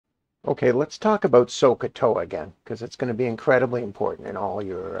Okay, let's talk about SOHCAHTOA again, because it's going to be incredibly important in all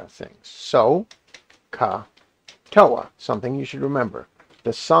your things. SOHCAHTOA, something you should remember.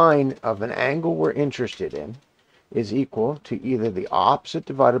 The sine of an angle we're interested in is equal to either the opposite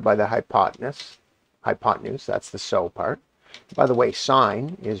divided by the hypotenuse, that's the SO part. By the way,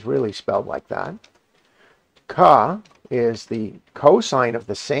 sine is really spelled like that. Ka is the cosine of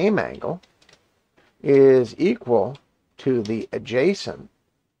the same angle, is equal to the adjacent,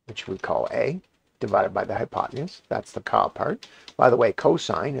 which we call A, divided by the hypotenuse. That's the ka part. By the way,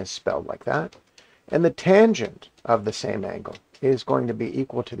 cosine is spelled like that. And the tangent of the same angle is going to be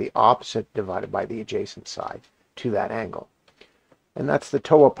equal to the opposite divided by the adjacent side to that angle. And that's the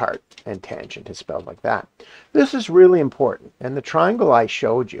TOA part, and tangent is spelled like that. This is really important. And the triangle I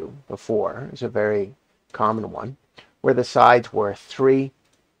showed you before is a very common one, where the sides were 3,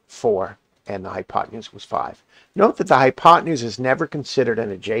 4, and the hypotenuse was 5. Note that the hypotenuse is never considered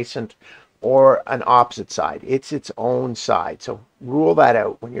an adjacent or an opposite side. It's its own side. So rule that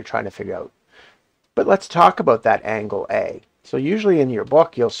out when you're trying to figure out. But let's talk about that angle A. So usually in your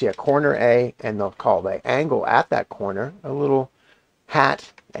book, you'll see a corner A, and they'll call the angle at that corner a little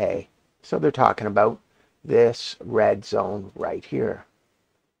hat A. So they're talking about this red zone right here,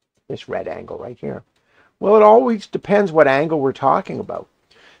 this red angle right here. Well, it always depends what angle we're talking about.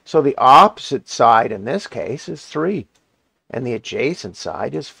 So the opposite side in this case is 3, and the adjacent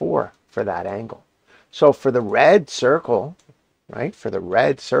side is 4 for that angle. So for the red circle, right, for the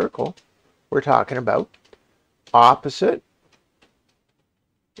red circle, we're talking about opposite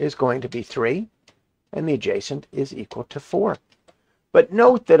is going to be 3, and the adjacent is equal to 4. But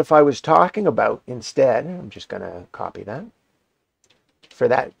note that if I was talking about instead, I'm just going to copy that, for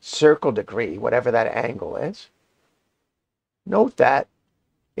that circle degree, whatever that angle is, note that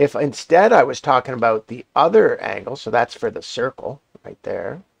if instead I was talking about the other angle, so that's for the circle right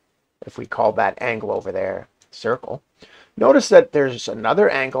there, if we call that angle over there circle, notice that there's another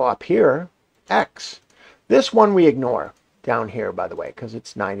angle up here, x. This one we ignore down here, by the way, because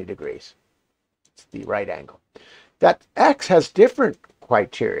it's 90 degrees. It's the right angle. That x has different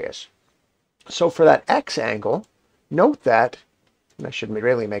criteria. So for that x angle, note that, and I should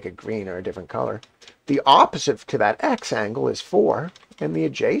really make it green or a different color, the opposite to that x angle is 4, and the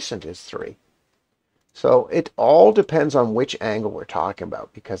adjacent is 3. So it all depends on which angle we're talking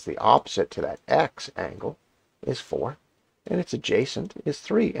about, because the opposite to that x angle is 4, and its adjacent is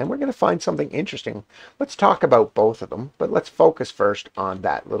 3. And we're going to find something interesting. Let's talk about both of them, but let's focus first on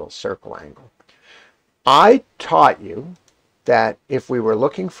that little circle angle. I taught you that if we were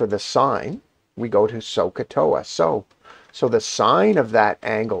looking for the sine, we go to SOHCAHTOA. So the sine of that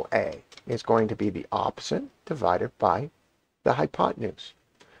angle A is going to be the opposite divided by the hypotenuse.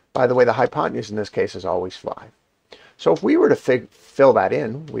 By the way, the hypotenuse in this case is always 5. So if we were to fill that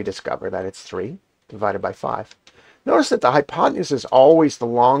in, we discover that it's 3 divided by 5. Notice that the hypotenuse is always the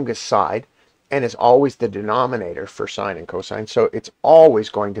longest side and is always the denominator for sine and cosine. So it's always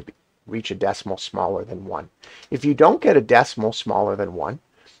going to reach a decimal smaller than 1. If you don't get a decimal smaller than 1,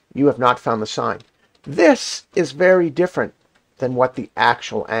 you have not found the sine. This is very different than what the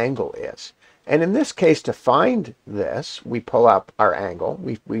actual angle is. And in this case, to find this, we pull up our angle.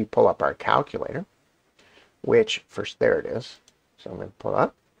 We pull up our calculator, which first, there it is. So I'm going to pull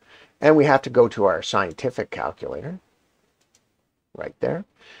up. And we have to go to our scientific calculator right there.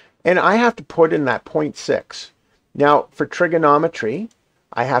 And I have to put in that 0.6. Now, for trigonometry,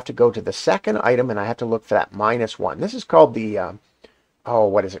 I have to go to the second item, and I have to look for that -1. This is called the,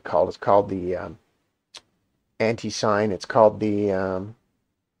 what is it called? It's called the anti-sign. It's called the,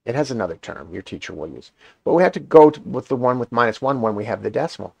 it has another term your teacher will use. But we have to go with the one with -1 when we have the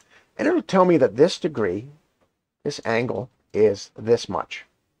decimal. And it'll tell me that this degree, this angle, is this much.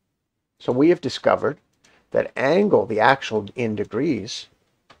 So we have discovered that angle, the actual in degrees,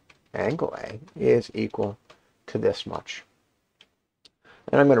 angle A, is equal to this much.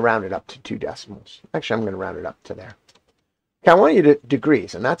 And I'm going to round it up to 2 decimals. Actually, I'm going to round it up to there. Okay, I want you to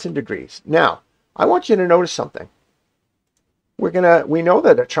degrees, and that's in degrees. Now, I want you to notice something. We know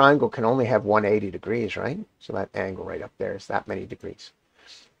that a triangle can only have 180 degrees, right? So that angle right up there is that many degrees.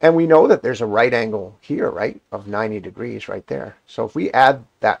 And we know that there's a right angle here, right, of 90 degrees right there. So if we add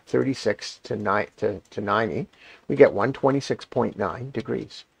that 36 to 90, we get 126.9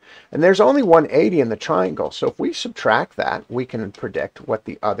 degrees. And there's only 180 in the triangle. So if we subtract that, we can predict what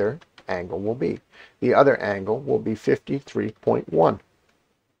the other angle will be. The other angle will be 53.1.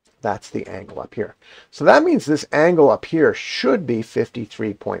 That's the angle up here. So that means this angle up here should be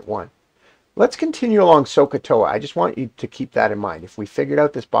 53.1. Let's continue along SOHCAHTOA. I just want you to keep that in mind. If we figured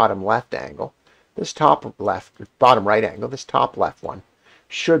out this bottom left angle, this top left, bottom right angle, this top left one,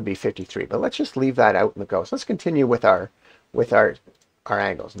 should be 53. But let's just leave that out in the ghost. Let's continue with our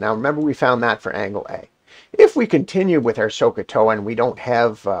angles. Now remember, we found that for angle A. If we continue with our SOHCAHTOA and we don't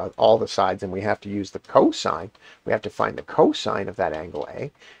have all the sides and we have to use the cosine, we have to find the cosine of that angle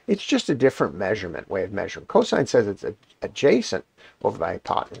A. It's just a different measurement, way of measuring. Cosine says it's adjacent over the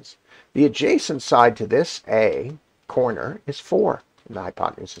hypotenuse. The adjacent side to this A corner is 4, and the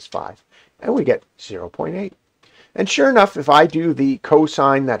hypotenuse is 5. And we get 0.8. And sure enough, if I do the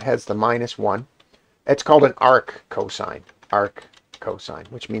cosine that has the -1, it's called an arc cosine,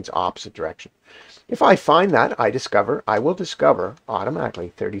 which means opposite direction. If I find that, I will discover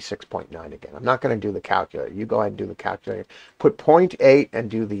automatically 36.9 again. I'm not going to do the calculator. You go ahead and do the calculator. Put 0.8 and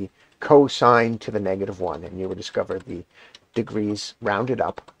do the cosine to the -1, and you will discover the degrees rounded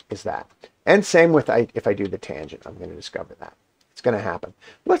up is that. And same with if I do the tangent, I'm going to discover that. It's going to happen.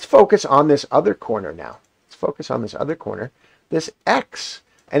 Let's focus on this other corner now. Let's focus on this other corner, this x.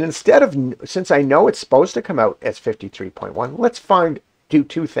 And instead of, since I know it's supposed to come out as 53.1, let's do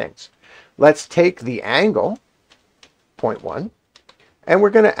two things. Let's take the angle, 0.1, and we're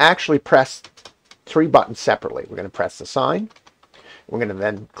going to actually press 3 buttons separately. We're going to press the sine. We're going to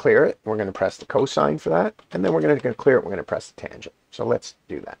then clear it. We're going to press the cosine for that. And then we're going to clear it. We're going to press the tangent. So let's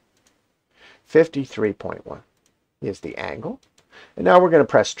do that. 53.1 is the angle. And now we're going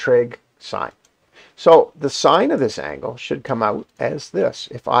to press trig sine. So the sine of this angle should come out as this.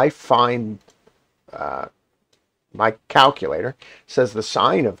 If I find my calculator says the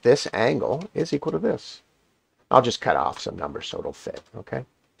sine of this angle is equal to this. I'll just cut off some numbers so it'll fit, okay?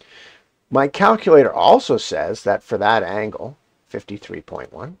 My calculator also says that for that angle,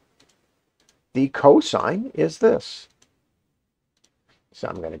 53.1, the cosine is this. So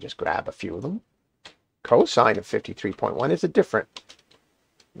I'm going to just grab a few of them. Cosine of 53.1 is a different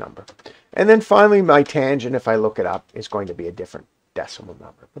number. And then finally, my tangent, if I look it up, is going to be a different decimal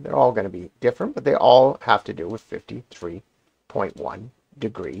number. But they're all going to be different, but they all have to do with 53.1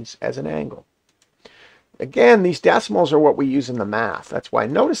 degrees as an angle. Again, these decimals are what we use in the math. That's why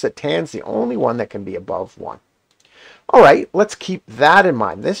notice that tan's the only one that can be above 1. All right, let's keep that in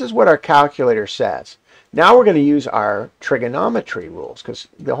mind. This is what our calculator says. Now we're going to use our trigonometry rules, because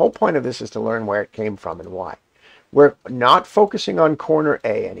the whole point of this is to learn where it came from and why. We're not focusing on corner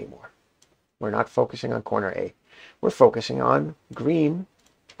A anymore. We're not focusing on corner A. We're focusing on green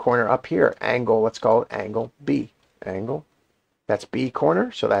corner up here. Angle, let's call it angle B. Angle, that's B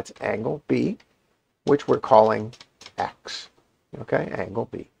corner, so that's angle B, which we're calling X. Okay, angle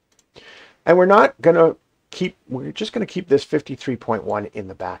B. And we're not going to we're just going to keep this 53.1 in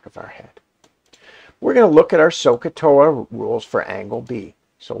the back of our head. We're going to look at our SOHCAHTOA rules for angle B.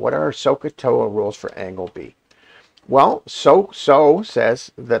 So what are our SOHCAHTOA rules for angle B? Well, SO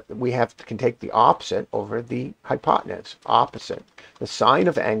says that we can take the opposite over the hypotenuse. Opposite. The sine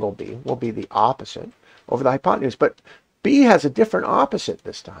of angle B will be the opposite over the hypotenuse. But B has a different opposite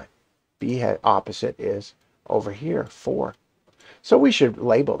this time. B opposite is over here, 4. So we should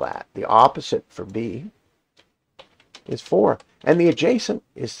label that. The opposite for B is 4. And the adjacent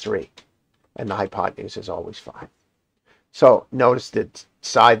is 3. And the hypotenuse is always 5. So notice the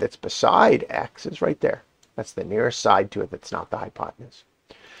side that's beside X is right there. That's the nearest side to it that's not the hypotenuse.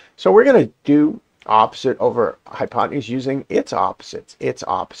 So we're going to do opposite over hypotenuse using its opposites. Its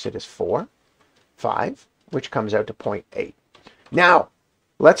opposite is 4, 5, which comes out to 0.8. Now,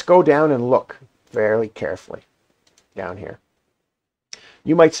 let's go down and look very carefully down here.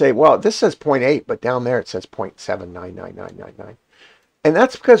 You might say, well, this says 0.8, but down there it says 0.799999. And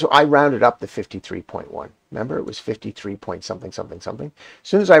that's because I rounded up the 53.1. Remember, it was 53 point something, something, something. As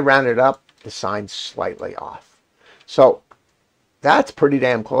soon as I rounded up, the sign's slightly off. So that's pretty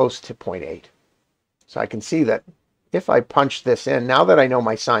damn close to 0.8. So I can see that if I punch this in, now that I know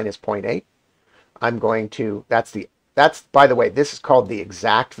my sign is 0.8, I'm going to, that's, by the way, this is called the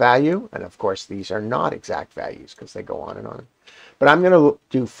exact value. And of course, these are not exact values because they go on and on. But I'm going to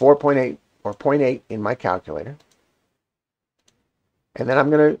do 4.8 or 0.8 in my calculator. And then I'm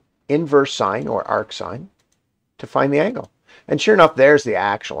going to inverse sine or arc sine to find the angle. And sure enough, there's the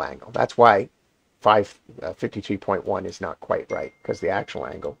actual angle. That's why 53.1 is not quite right, because the actual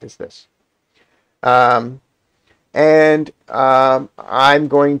angle is this. I'm going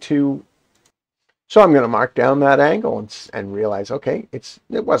to mark down that angle and realize, okay, it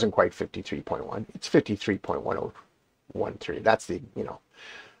wasn't quite 53.1. It's 53.1013. That's the,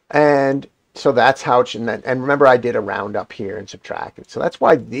 and so that's how it, and remember I did a round up here and subtracted. So that's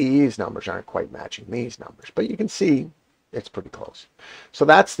why these numbers aren't quite matching these numbers. But you can see it's pretty close. So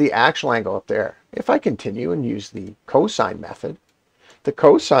that's the actual angle up there. If I continue and use the cosine method, the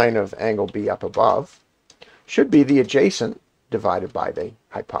cosine of angle B up above should be the adjacent divided by the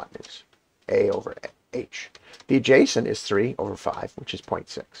hypotenuse, A over H. The adjacent is 3 over 5, which is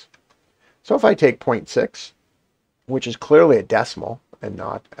 0.6. So if I take 0.6, which is clearly a decimal and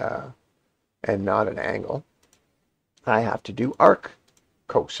not an angle, I have to do arc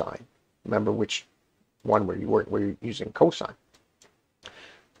cosine. Remember which one we're using cosine.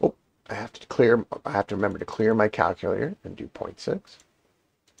 Oh, I have to remember to clear my calculator and do 0.6,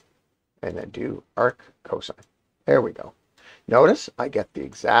 and then do arc cosine. There we go. Notice I get the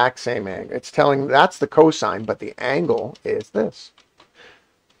exact same angle. It's telling that's the cosine, but the angle is this.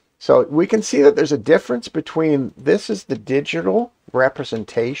 So we can see that there's a difference between, this is the digital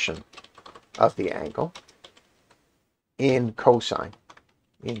representation of the angle in cosine,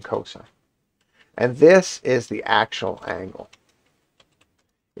 and this is the actual angle.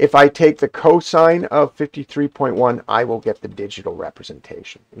 If I take the cosine of 53.1, I will get the digital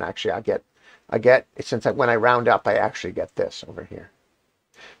representation. And actually I get since when I round up, I actually get this over here.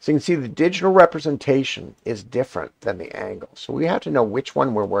 So you can see the digital representation is different than the angle. So we have to know which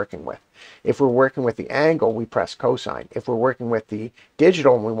one we're working with. If we're working with the angle, we press cosine. If we're working with the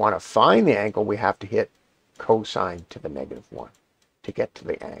digital and we want to find the angle, we have to hit cosine to the -1 to get to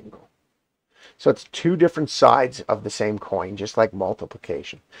the angle. So it's two different sides of the same coin, just like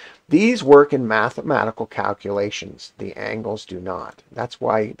multiplication. These work in mathematical calculations. The angles do not. That's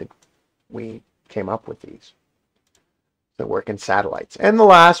why we came up with these. They work in satellites. And the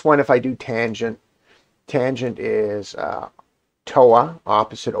last one, if I do tangent, tangent is TOA,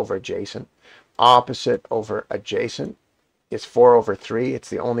 opposite over adjacent. Opposite over adjacent is 4 over 3. It's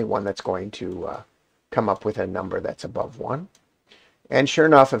the only one that's going to come up with a number that's above 1. And sure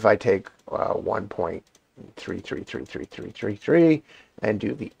enough, if I take 1.333333 and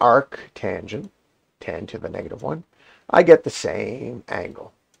do the arc tangent, 10 to the -1, I get the same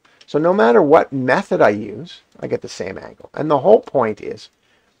angle. So no matter what method I use, I get the same angle. And the whole point is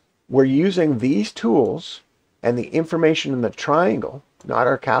we're using these tools and the information in the triangle, not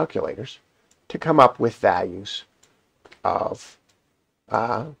our calculators, to come up with values of,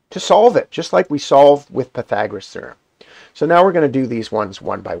 to solve it, just like we solved with Pythagoras' theorem. So now we're going to do these ones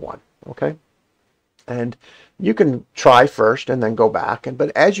one by one, okay? And you can try first and then go back.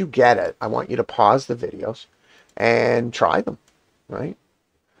 But as you get it, I want you to pause the videos and try them, right?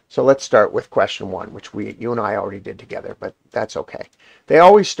 So let's start with question 1, which you and I already did together, but that's okay. They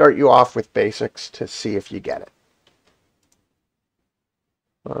always start you off with basics to see if you get it.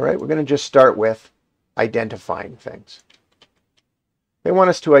 All right, we're going to just start with identifying things. They want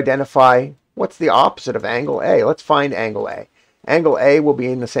us to identify what's the opposite of angle A. Let's find angle A. Angle A will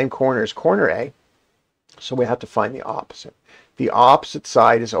be in the same corner as corner A, so we have to find the opposite. The opposite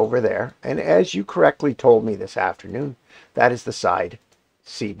side is over there, and as you correctly told me this afternoon, that is the side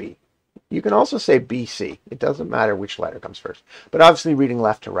CB. You can also say BC. It doesn't matter which letter comes first, but obviously reading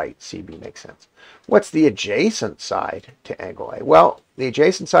left to right, CB makes sense. What's the adjacent side to angle A? Well, the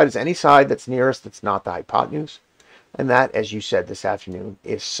adjacent side is any side that's nearest that's not the hypotenuse, and that, as you said this afternoon,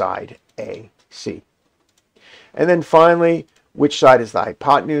 is side AC. And then finally, which side is the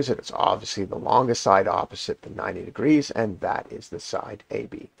hypotenuse? It is obviously the longest side opposite the 90 degrees, and that is the side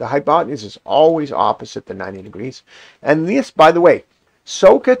AB. The hypotenuse is always opposite the 90 degrees. And this, by the way,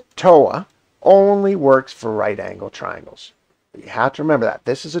 SOHCAHTOA only works for right angle triangles. You have to remember that.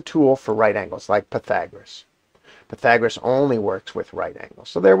 This is a tool for right angles, like Pythagoras. Pythagoras only works with right angles.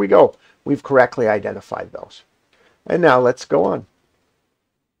 So there we go. We've correctly identified those. And now let's go on.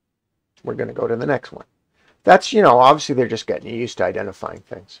 We're going to go to the next one. That's, obviously they're just getting used to identifying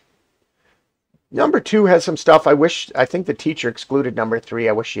things. Number 2 has some stuff. I think the teacher excluded number 3.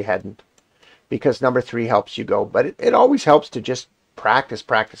 I wish she hadn't, because number 3 helps you go. But it always helps to just practice,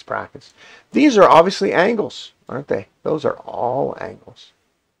 practice, practice. These are obviously angles, aren't they? Those are all angles.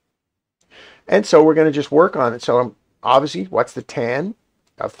 And so we're going to just work on it. So obviously, what's the tan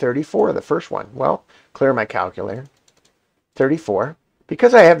of 34, the first one? Well, clear my calculator. 34.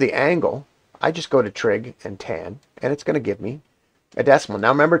 Because I have the angle, I just go to trig and tan, and it's going to give me a decimal. Now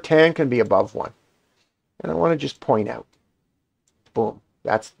remember, tan can be above 1. And I want to just point out. Boom.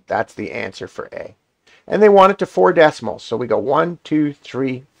 That's the answer for A. And they want it to 4 decimals. So we go 1, 2,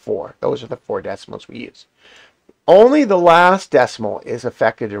 3, 4. Those are the 4 decimals we use. Only the last decimal is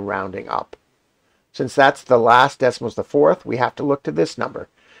affected in rounding up. Since that's the last decimal is the 4th, we have to look to this number.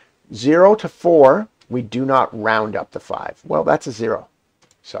 0 to 4, we do not round up to 5. Well, that's a 0.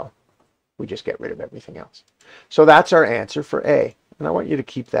 So we just get rid of everything else. So that's our answer for A. And I want you to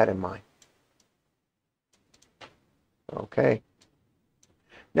keep that in mind. Okay.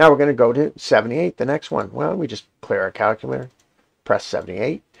 Now we're going to go to 78, the next one. Well, we just clear our calculator, press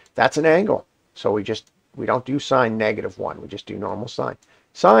 78. That's an angle. So we just We don't do sine -1. We just do normal sine.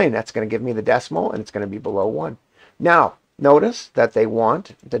 Sine, that's going to give me the decimal, and it's going to be below 1. Now, notice that they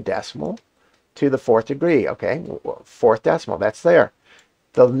want the decimal to the 4th degree, okay? 4th decimal, that's there.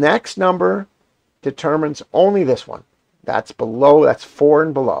 The next number determines only this one. That's below, that's 4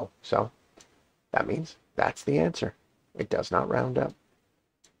 and below. So that means that's the answer. It does not round up.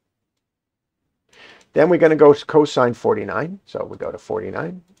 Then we're going to go to cosine 49. So we go to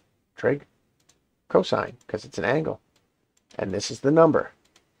 49, trig, cosine, because it's an angle. And this is the number.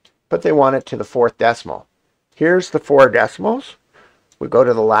 But they want it to the 4th decimal. Here's the 4 decimals. We go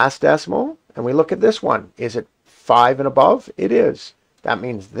to the last decimal, and we look at this one. Is it 5 and above? It is. That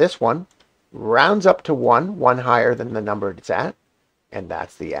means this one rounds up to 1, 1 higher than the number it's at, and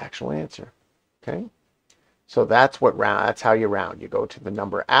that's the actual answer. Okay? So that's how you round. You go to the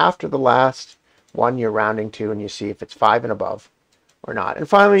number after the last one you're rounding to, and you see if it's 5 and above or not. And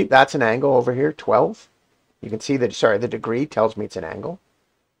finally, that's an angle over here, 12. You can see that, the degree tells me it's an angle.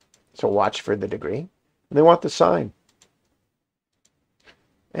 So watch for the degree. And they want the sine.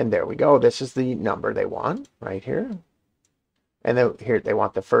 And there we go. This is the number they want right here. And then here they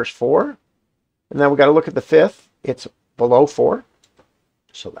want the first 4. And then we got to look at the 5th. It's below 4.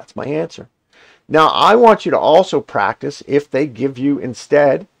 So that's my answer. Now I want you to also practice if they give you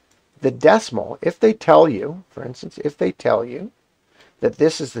instead the decimal. If they tell you, for instance, if they tell you that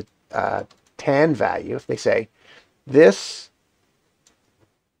this is the tan value, if they say this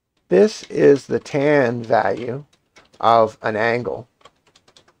is the tan value of an angle,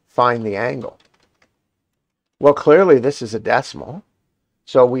 find the angle. Well, clearly this is a decimal,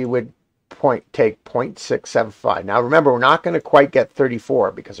 so we would take 0.675. Now remember, we're not going to quite get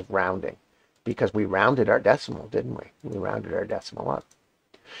 34 because of rounding, because we rounded our decimal, didn't we? We rounded our decimal up.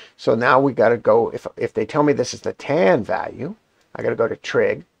 So now we got to go, if they tell me this is the tan value, I got to go to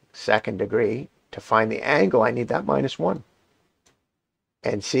trig, 2nd degree. To find the angle, I need that -1.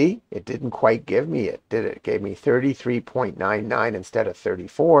 And see, it didn't quite give me it, did it? It gave me 33.99 instead of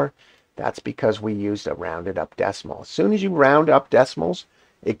 34. That's because we used a rounded up decimal. As soon as you round up decimals,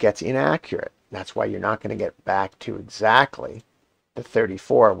 it gets inaccurate. That's why you're not going to get back to exactly the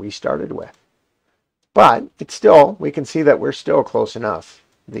 34 we started with. But it's still, we can see that we're still close enough.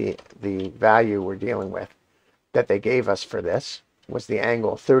 The value we're dealing with that they gave us for this was the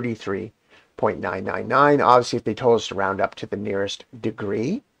angle 33.999. Obviously, if they told us to round up to the nearest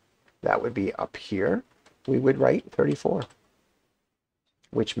degree, that would be up here. We would write 34,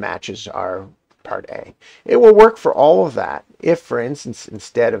 which matches our part A. It will work for all of that. If, for instance,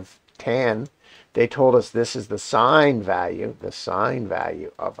 instead of tan, they told us this is the sine value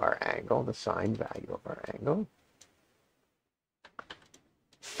of our angle,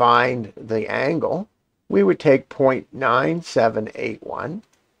 Find the angle. We would take 0.9781.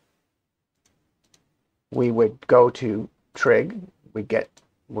 We would go to trig.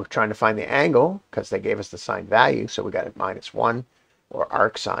 We're trying to find the angle because they gave us the sine value, so we got a -1 or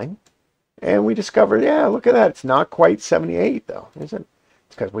arc sine. And we discovered, yeah, look at that. It's not quite 78 though, is it?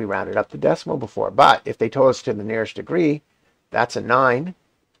 It's because we rounded up the decimal before. But if they told us to the nearest degree, that's a 9.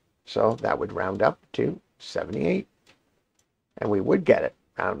 So that would round up to 78. And we would get it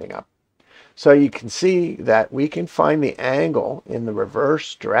rounding up. So you can see that we can find the angle in the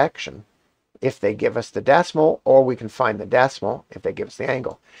reverse direction if they give us the decimal, or we can find the decimal if they give us the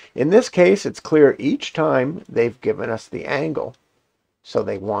angle. In this case, it's clear each time they've given us the angle, so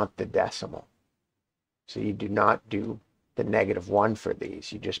they want the decimal. So you do not do the -1 for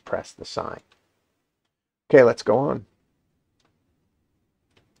these. You just press the sign. Okay, let's go on.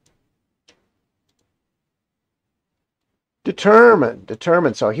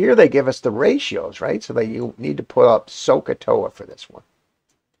 Determine. So here they give us the ratios, right? So that you need to put up SOHCAHTOA for this one,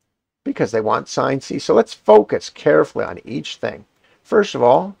 because they want sine C. So let's focus carefully on each thing. First of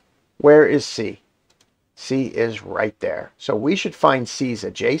all, where is C? C is right there. So we should find C's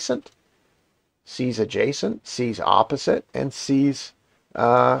adjacent, C's opposite, and C's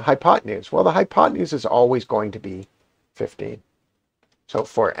hypotenuse. Well, the hypotenuse is always going to be 15. So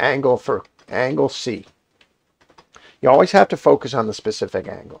for angle C, you always have to focus on the specific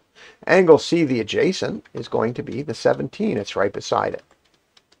angle. Angle C, the adjacent, is going to be the 17. It's right beside it.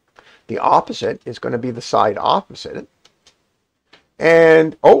 The opposite is going to be the side opposite it.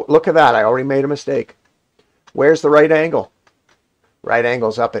 And, oh, look at that. I already made a mistake. Where's the right angle? Right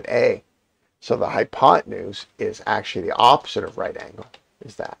angle's up at A. So the hypotenuse is actually the opposite of right angle,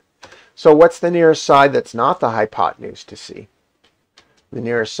 is that. So what's the nearest side that's not the hypotenuse to C? The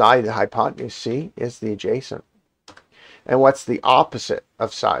nearest side of the hypotenuse C is the adjacent. And what's the opposite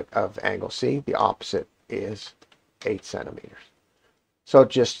of angle C? The opposite is 8 centimeters. So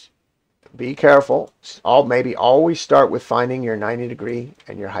just be careful. Maybe always start with finding your 90 degree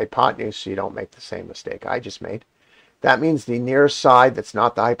and your hypotenuse so you don't make the same mistake I just made. That means the nearest side that's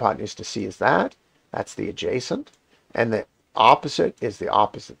not the hypotenuse to C is that. That's the adjacent. And the opposite is the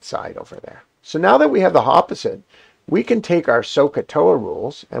opposite side over there. So now that we have the opposite, we can take our SOHCAHTOA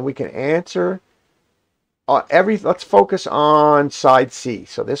rules and we can answer let's focus on side C.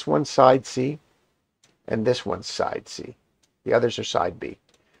 So this one's side C and this one's side C. The others are side B.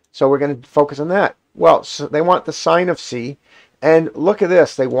 So we're going to focus on that. Well, so they want the sine of C, and look at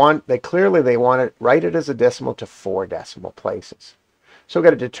this. They clearly want to write it as a decimal to 4 decimal places. So we've got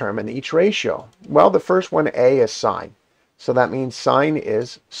to determine each ratio. Well, the first one, A, is sine. So that means sine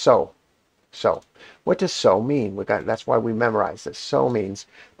is so. So what does so mean? That's why we memorize this. So means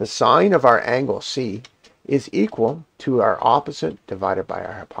the sine of our angle C is equal to our opposite divided by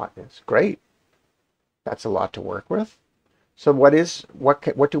our hypotenuse. Great. That's a lot to work with. So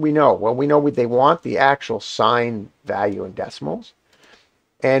what do we know? Well, we know they want the actual sine value in decimals.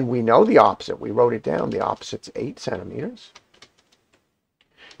 And we know the opposite. We wrote it down. The opposite's 8 centimeters.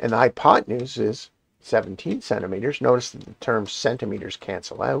 And the hypotenuse is 17 centimeters. Notice that the terms centimeters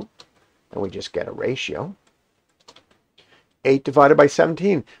cancel out. And we just get a ratio. 8 divided by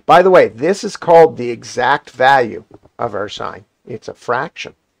 17. By the way, this is called the exact value of our sine. It's a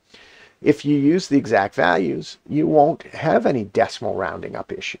fraction. If you use the exact values, you won't have any decimal rounding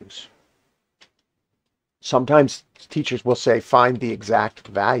up issues. Sometimes teachers will say, find the exact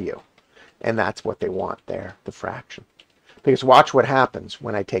value. And that's what they want there, the fraction. Because watch what happens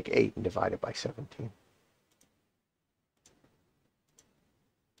when I take 8 and divide it by 17.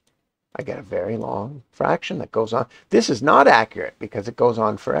 I get a very long fraction that goes on. This is not accurate because it goes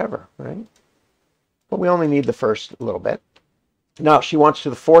on forever, right? But we only need the first little bit. Now she wants to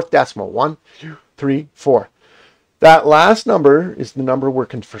the 4th decimal. 1, 2, 3, 4. That last number is the number we're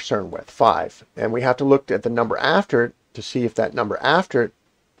concerned with, 5. And we have to look at the number after it to see if that number after it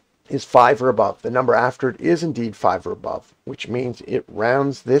is 5 or above. The number after it is indeed 5 or above, which means it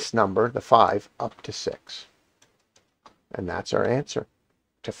rounds this number, the 5, up to 6. And that's our answer,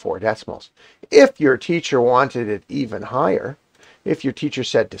 to 4 decimals. If your teacher wanted it even higher, if your teacher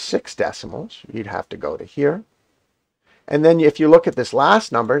said to 6 decimals, you'd have to go to here. And then if you look at this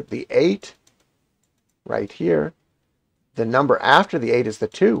last number, the 8 right here, the number after the 8 is the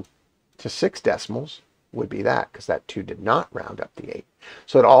 2. To 6 decimals would be that, because that 2 did not round up the 8.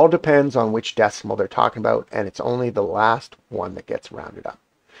 So it all depends on which decimal they're talking about, and it's only the last one that gets rounded up.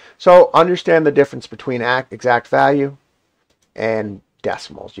 So understand the difference between exact value and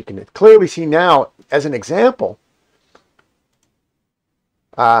decimals. You can clearly see now, as an example,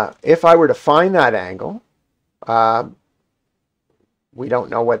 if I were to find that angle, we don't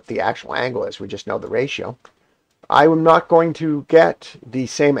know what the actual angle is. We just know the ratio. I am not going to get the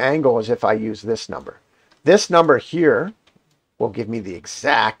same angle as if I use this number. This number here will give me the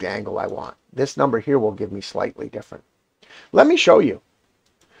exact angle I want. This number here will give me slightly different. Let me show you.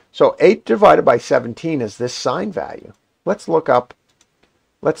 So 8 divided by 17 is this sine value. Let's look up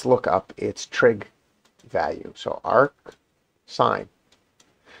its trig value. So arc sine.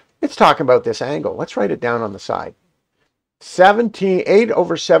 It's talking about this angle. Let's write it down on the side. 8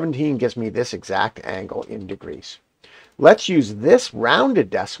 over 17 gives me this exact angle in degrees. Let's use this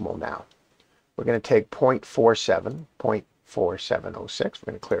rounded decimal now. We're going to take 0.47, 0.4706.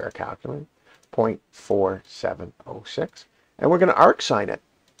 We're going to clear our calculator. 0.4706. And we're going to arc sine it.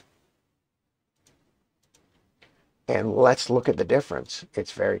 And let's look at the difference.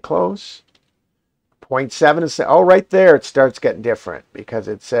 It's very close. 0.7 is, oh, right there it starts getting different because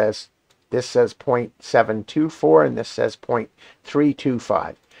it says, this says 0.724 and this says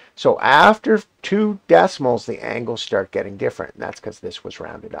 0.325. So after 2 decimals, the angles start getting different. And that's because this was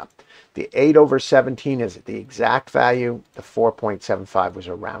rounded up. The 8 over 17 is the exact value. The 4.75 was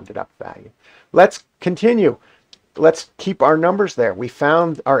a rounded up value. Let's continue. Let's keep our numbers there. We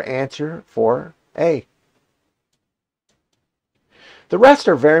found our answer for A. The rest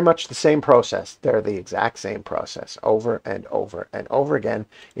are very much the same process. They're the exact same process over and over and over again.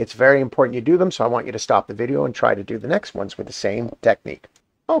 It's very important you do them, so I want you to stop the video and try to do the next ones with the same technique.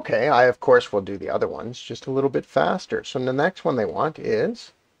 Okay, I of course will do the other ones just a little bit faster. So the next one they want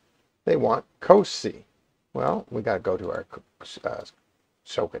cos C. Well, we got to go to our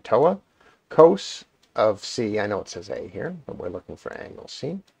SOHCAHTOA. Cos of C, I know it says A here, but we're looking for angle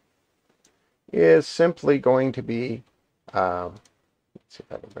C, is simply going to be, let's see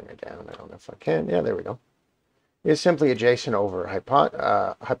if I can bring it down. I don't know if I can. Yeah, there we go. Is simply adjacent over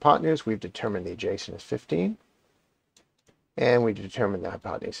hypotenuse. We've determined the adjacent is 15. And we determined the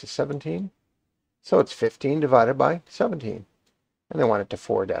hypotenuse is 17. So it's 15 divided by 17. and they want it to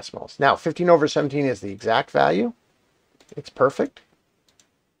 4 decimals. Now, 15 over 17 is the exact value. It's perfect.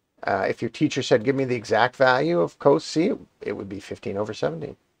 If your teacher said, give me the exact value of cos C, it would be 15 over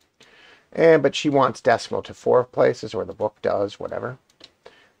 17. But she wants decimal to 4 places, or the book does, whatever.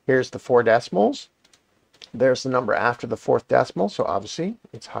 Here's the 4 decimals. There's the number after the 4th decimal, so obviously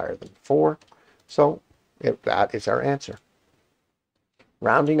it's higher than 4. So that is our answer.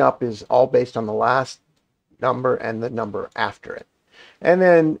 Rounding up is all based on the last number and the number after it. And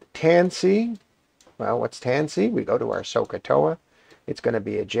then tan C, well, what's tan C? We go to our SOHCAHTOA. It's going to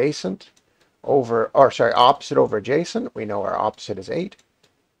be adjacent over, or sorry, opposite over adjacent. We know our opposite is 8.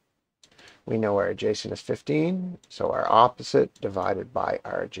 We know our adjacent is 15. So our opposite divided by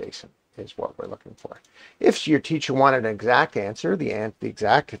our adjacent is what we're looking for. If your teacher wanted an exact answer, the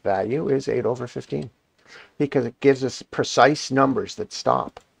exact value is 8 over 15. Because it gives us precise numbers that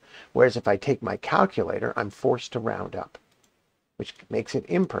stop. Whereas if I take my calculator, I'm forced to round up, which makes it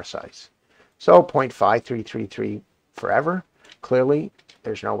imprecise. So 0.5333 forever. Clearly,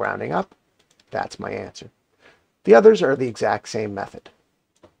 there's no rounding up. That's my answer. The others are the exact same method,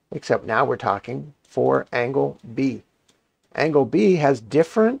 except now we're talking for angle B. Angle B has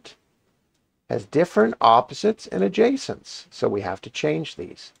different opposites and adjacents. So we have to change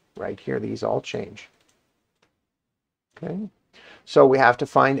these. Right here, these all change. Okay, so we have to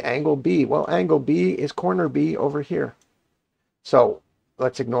find angle B. Well, angle B is corner B over here. So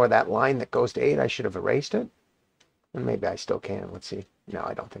let's ignore that line that goes to 8. I should have erased it. And maybe I still can. Let's see. No,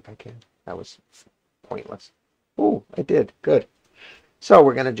 I don't think I can. That was pointless. Ooh, I did. Good. So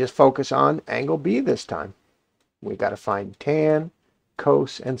we're going to just focus on angle B this time. We got to find tan,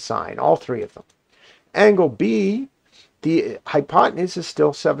 cos, and sine, all 3 of them. Angle B, the hypotenuse is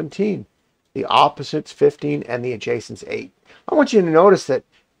still 17. The opposite's 15 and the adjacent's 8. I want you to notice that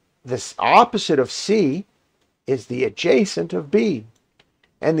this opposite of C is the adjacent of B.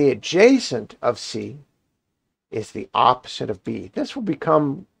 And the adjacent of C is the opposite of B. This will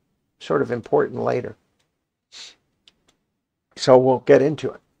become sort of important later. So we'll get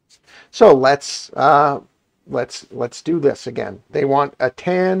into it. So let's do this again. They want a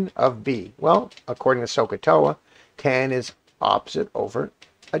tan of B. Well, according to SOHCAHTOA, tan is opposite over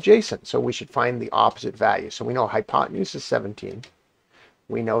adjacent. So we should find the opposite value. So we know hypotenuse is 17.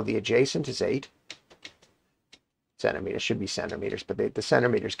 We know the adjacent is 8 centimeters. Should be centimeters, but the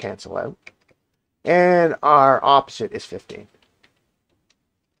centimeters cancel out. And our opposite is 15.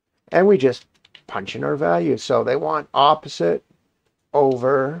 And we just punch in our values. So they want opposite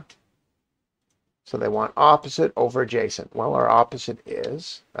over, adjacent. Well, our opposite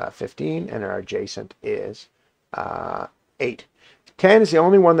is 15, and our adjacent is 8. 10 is the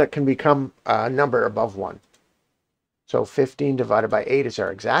only one that can become a number above 1. So 15 divided by 8 is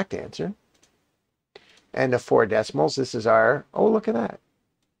our exact answer. And the 4 decimals, this is our, oh, look at that.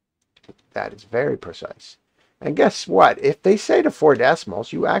 That is very precise. And guess what? If they say to 4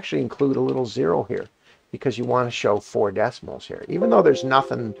 decimals, you actually include a little 0 here because you want to show 4 decimals here. Even though there's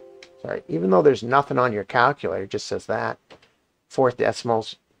nothing, on your calculator, it just says that. 4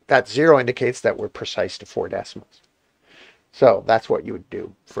 decimals, that 0 indicates that we're precise to 4 decimals. So that's what you would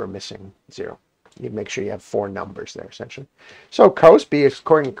do for a missing 0. You'd make sure you have 4 numbers there, essentially. So cos B,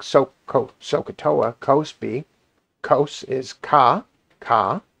 according to SOHCAHTOA, cos B, cos is ka,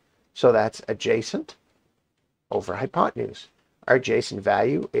 so that's adjacent over hypotenuse. Our adjacent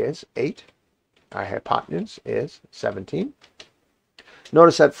value is 8. Our hypotenuse is 17.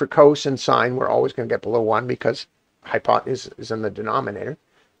 Notice that for cos and sine, we're always going to get below 1 because hypotenuse is in the denominator,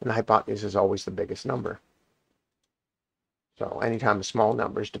 and the hypotenuse is always the biggest number. So anytime a small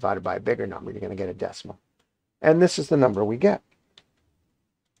number is divided by a bigger number, you're going to get a decimal. And this is the number we get.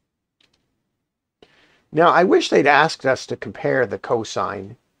 Now, I wish they'd asked us to compare the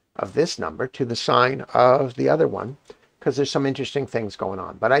cosine of this number to the sine of the other one, because there's some interesting things going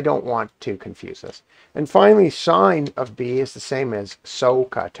on, but I don't want to confuse this. And finally, sine of B is the same as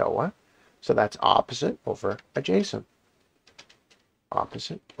SOHCAHTOA, so that's opposite over adjacent.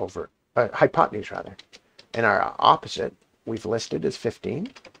 Opposite over, hypotenuse rather. And our opposite we've listed as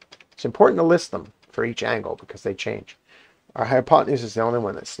 15. It's important to list them for each angle because they change. Our hypotenuse is the only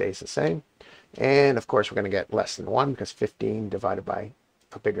one that stays the same. And of course, we're going to get less than 1 because 15 divided by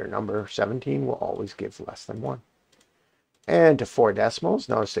a bigger number, 17, will always give less than 1. And to 4 decimals,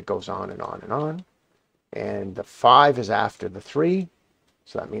 notice it goes on and on and on. And the 5 is after the 3.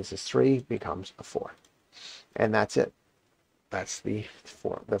 So that means this 3 becomes a 4. And that's it. That's the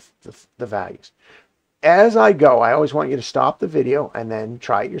values. As I go, I always want you to stop the video and then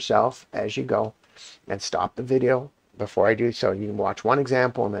try it yourself as you go. And stop the video before I do so. You can watch one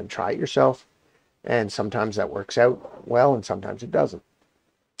example and then try it yourself. And sometimes that works out well and sometimes it doesn't.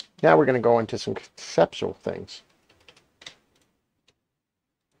 Now we're going to go into some conceptual things.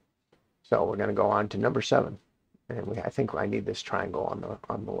 So we're going to go on to number 7. And I think I need this triangle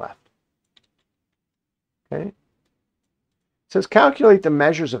on the left. Okay. It says calculate the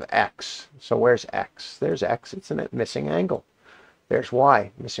measures of x. So where's x? There's x. It's a missing angle. There's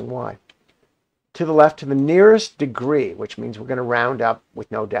y, missing y. To the left to the nearest degree, which means we're going to round up with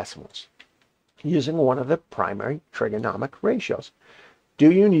no decimals, using one of the primary trigonomic ratios.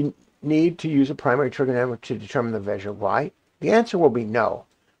 Do you need to use a primary trigonometric to determine the measure of y? The answer will be no.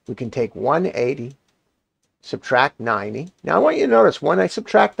 We can take 180, subtract 90. Now I want you to notice, when I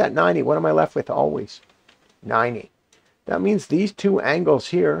subtract that 90, what am I left with always? 90. That means these two angles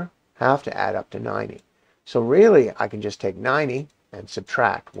here have to add up to 90. So really, I can just take 90 and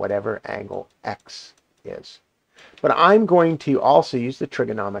subtract whatever angle x is. But I'm going to also use the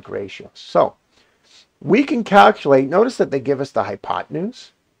trigonomic ratios. So we can calculate, notice that they give us the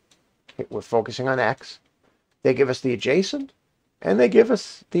hypotenuse. We're focusing on x. They give us the adjacent, and they give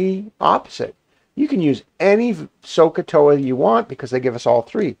us the opposite. You can use any SOHCAHTOA you want because they give us all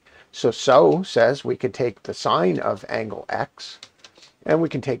three. So says we could take the sine of angle x, and we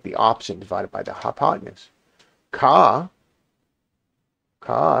can take the opposite divided by the hypotenuse. Ka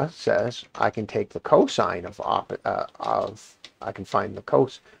says I can take the cosine I can find the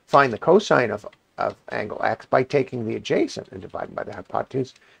cosine of angle x by taking the adjacent and dividing by the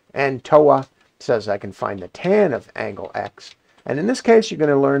hypotenuse. And TOA says I can find the tan of angle x. And in this case, you're going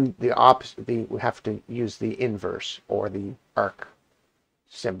to learn the opposite. We have to use the inverse or the arc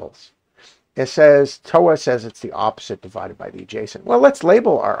symbols. It says, TOA says it's the opposite divided by the adjacent. Well, let's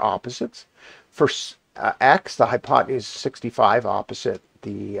label our opposites. For x, the hypotenuse is 65 opposite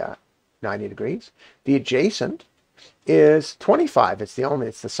the 90 degrees. The adjacent is 25. It's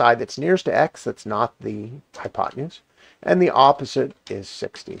the side that's nearest to x that's not the hypotenuse. And the opposite is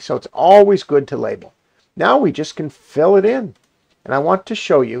 60. So it's always good to label. Now we just can fill it in. And I want to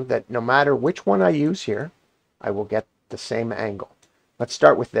show you that no matter which one I use here, I will get the same angle. Let's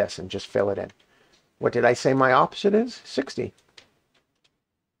start with this and just fill it in. What did I say my opposite is? 60.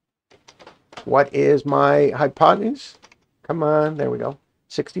 What is my hypotenuse? Come on, there we go.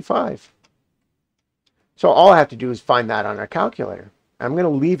 65. So all I have to do is find that on our calculator. I'm going to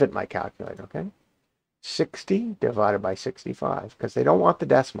leave it my calculator, okay? 60 divided by 65, because they don't want the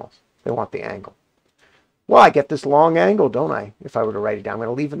decimals. They want the angle. Well, I get this long angle, don't I? If I were to write it down, I'm going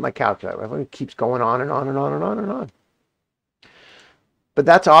to leave it in my calculator. It keeps going on and on and on and on and on. But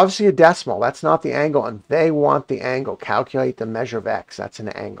that's obviously a decimal. That's not the angle, and they want the angle. Calculate the measure of x. That's an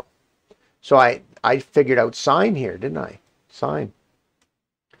angle. So I figured out sine here, didn't I? Sine.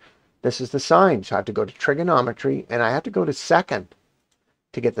 This is the sine. So I have to go to trigonometry, and I have to go to second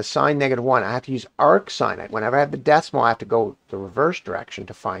to get the sine -1. I have to use arc sine. Whenever I have the decimal, I have to go the reverse direction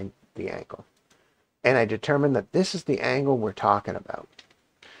to find the angle. And I determined that this is the angle we're talking about.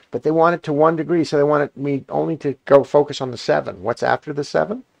 But they want it to 1 degree, so they wanted me only to go focus on the 7. What's after the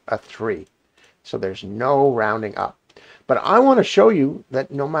 7? A 3. So there's no rounding up. But I want to show you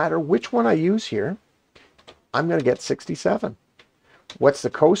that no matter which one I use here, I'm going to get 67. What's the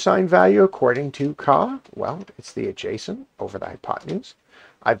cosine value according to Ka? Well, it's the adjacent over the hypotenuse.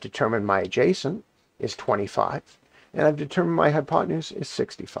 I've determined my adjacent is 25, and I've determined my hypotenuse is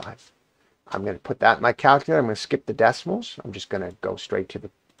 65. I'm going to put that in my calculator. I'm going to skip the decimals. I'm just going to go straight to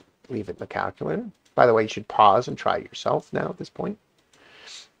leave it in the calculator. By the way, you should pause and try it yourself now at this point.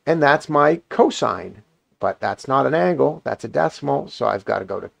 And that's my cosine, but that's not an angle. That's a decimal, so I've got to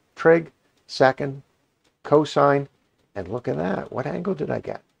go to trig, second, cosine, and look at that. What angle did I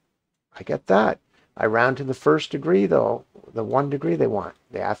get? I get that. I round to the first degree, though, the 1 degree they want.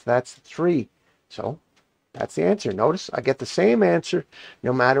 That's 3. So that's the answer. Notice I get the same answer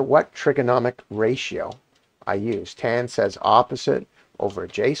no matter what trigonomic ratio I use. Tan says opposite over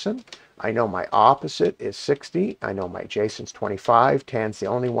adjacent. I know my opposite is 60. I know my adjacent's 25. Tan's the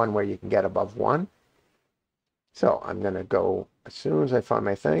only one where you can get above 1. So I'm going to go, as soon as I find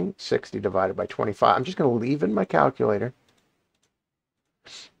my thing, 60 divided by 25. I'm just going to leave in my calculator.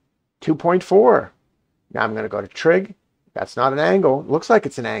 2.4. Now I'm going to go to trig. That's not an angle. It looks like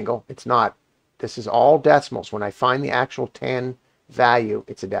it's an angle. It's not. This is all decimals. When I find the actual tan value,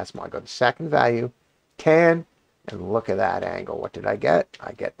 it's a decimal. I go to second value, tan, and look at that angle. What did I get?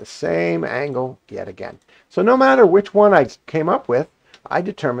 I get the same angle yet again. So no matter which one I came up with, I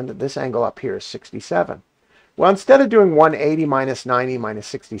determined that this angle up here is 67. Well, instead of doing 180 minus 90 minus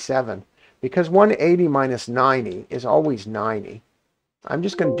 67, because 180 minus 90 is always 90, I'm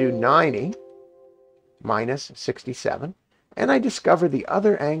just going to do 90 minus 67. and I discover the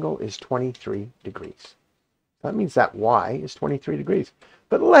other angle is 23 degrees. That means that y is 23 degrees.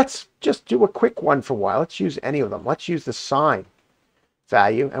 But let's just do a quick one for y. Let's use any of them. Let's use the sine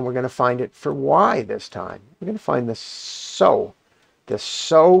value, and we're going to find it for y this time. We're going to find the SO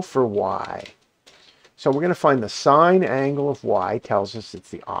for y. So we're going to find the sine angle of y tells us it's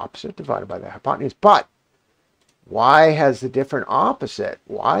the opposite divided by the hypotenuse, but y has the different opposite.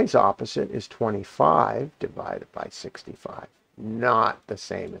 Y's opposite is 25 divided by 65, not the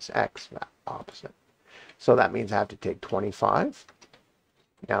same as x opposite. So that means I have to take 25.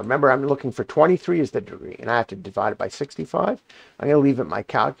 Now remember, I'm looking for 23 as the degree, and I have to divide it by 65. I'm going to leave it my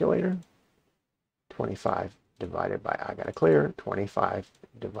calculator. 25 divided by, I got to clear, 25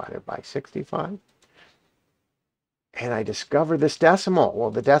 divided by 65. And I discover this decimal. Well,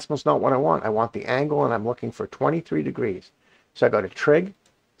 the decimal's not what I want. I want the angle, and I'm looking for 23 degrees. So I go to trig,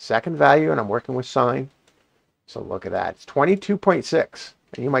 second value, and I'm working with sine. So look at that. It's 22.6.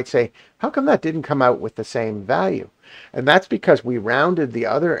 And you might say, how come that didn't come out with the same value? And that's because we rounded the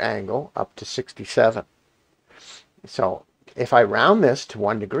other angle up to 67. So if I round this to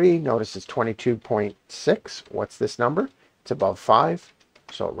 1 degree, notice it's 22.6. What's this number? It's above 5,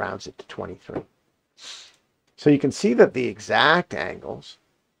 so it rounds it to 23. So you can see that the exact angles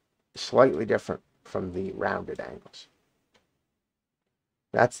are slightly different from the rounded angles.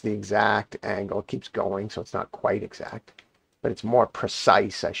 That's the exact angle. It keeps going, so it's not quite exact, but it's more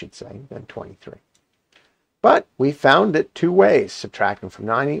precise, I should say, than 23. But we found it two ways, subtracting from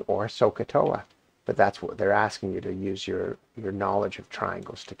 90 or SOHCAHTOA. But that's what they're asking you to use your knowledge of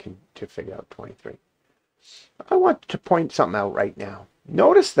triangles to figure out 23. I want to point something out right now.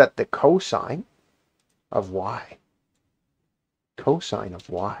 Notice that the cosine of y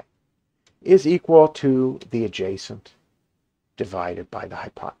is equal to the adjacent divided by the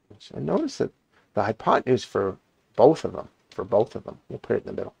hypotenuse. And notice that the hypotenuse for both of them, we'll put it in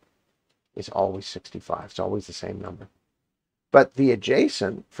the middle, is always 65. It's always the same number. But the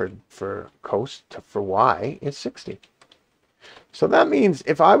adjacent for y is 60. So that means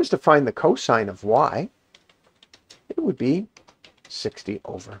if I was to find the cosine of y, it would be 60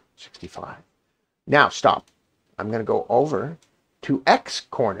 over 65. Now stop. I'm going to go over to x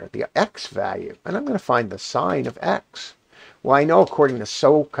corner, the x value, and I'm going to find the sine of x. Well, I know according to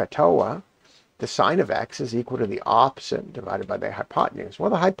SOHCAHTOA, the sine of x is equal to the opposite divided by the hypotenuse. Well,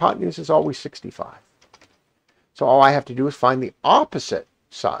 the hypotenuse is always 65. So all I have to do is find the opposite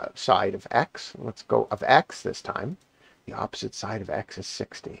side of x. Let's go of x this time. The opposite side of x is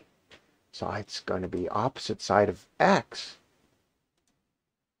 60. So it's going to be opposite side of x.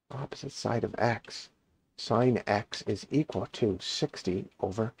 Opposite side of x. Sine x is equal to 60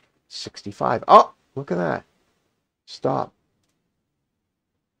 over 65. Oh, look at that. Stop.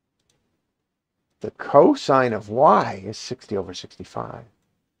 The cosine of y is 60 over 65.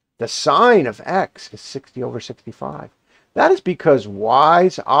 The sine of x is 60 over 65. That is because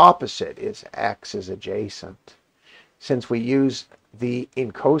y's opposite is x's adjacent. Since we use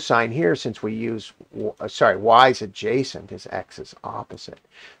in cosine here, since we use, y's adjacent is x's opposite.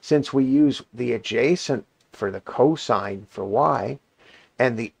 Since we use the adjacent for the cosine for y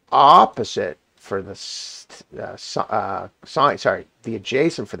and the opposite for the the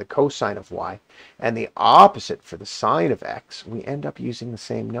adjacent for the cosine of y and the opposite for the sine of x, we end up using the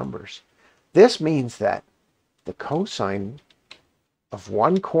same numbers. This means that the cosine of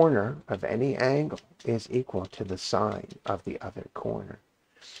one corner of any angle is equal to the sine of the other corner.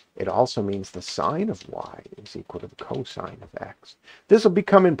 It also means the sine of y is equal to the cosine of x. This will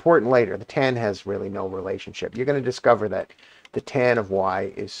become important later. The tan has really no relationship. You're going to discover that the tan of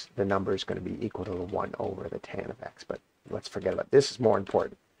y is, the number is going to be equal to the 1 over the tan of x. But let's forget about it. This is more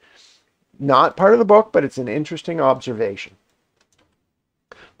important. Not part of the book, but it's an interesting observation.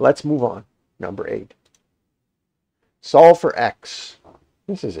 Let's move on. Number 8. Solve for x.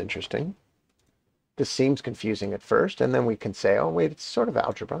 This is interesting. This seems confusing at first, and then we can say, oh, wait, it's sort of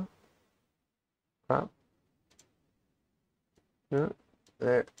algebra.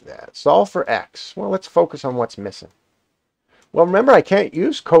 Solve for x. Well, let's focus on what's missing. Well, remember, I can't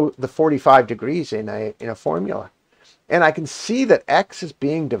use the 45 degrees in a formula. And I can see that x is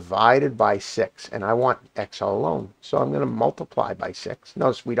being divided by 6, and I want x all alone. So I'm going to multiply by 6.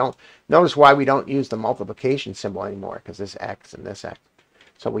 Notice why we don't use the multiplication symbol anymore, because this x and this x.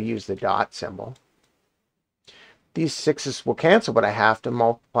 So we use the dot symbol. These 6's will cancel, but I have to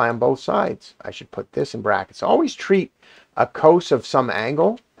multiply on both sides. I should put this in brackets. Always treat a cos of some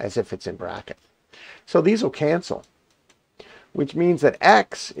angle as if it's in brackets. So these will cancel, which means that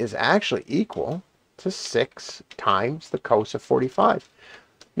x is actually equal to 6 times the cos of 45.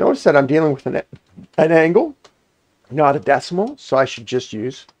 Notice that I'm dealing with an angle, not a decimal, so I should just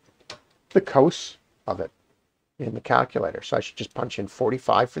use the cos of it in the calculator. So I should just punch in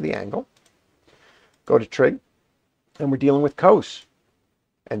 45 for the angle, go to trig, and we're dealing with cos.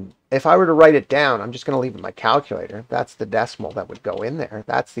 And if I were to write it down, I'm just going to leave it in my calculator. That's the decimal that would go in there.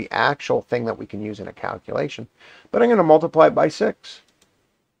 That's the actual thing that we can use in a calculation. But I'm going to multiply it by 6.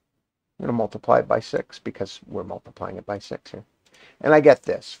 I'm going to multiply it by 6 because we're multiplying it by 6 here. And I get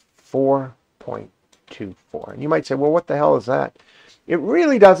this, 4.24. And you might say, well, what the hell is that? It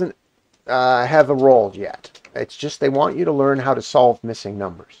really doesn't have a role yet. It's just they want you to learn how to solve missing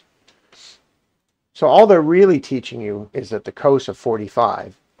numbers. So all they're really teaching you is that the cos of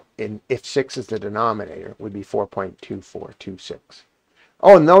 45, if 6 is the denominator, would be 4.2426.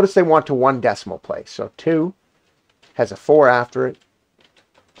 Oh, and notice they want to one decimal place. So 2 has a 4 after it,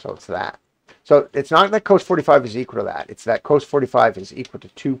 so it's that. So it's not that cos 45 is equal to that. It's that cos 45 is equal to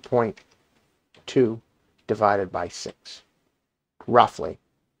 2.2 divided by 6, roughly.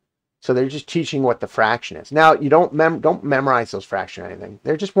 So they're just teaching what the fraction is. Now, you don't memorize those fractions or anything.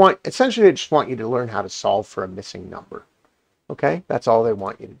 Essentially, they just want you to learn how to solve for a missing number. Okay? That's all they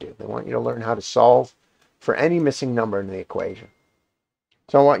want you to do. They want you to learn how to solve for any missing number in the equation.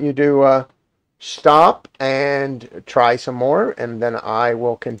 So I want you to stop and try some more, and then I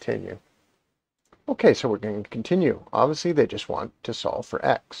will continue. Okay, so we're going to continue. Obviously, they just want to solve for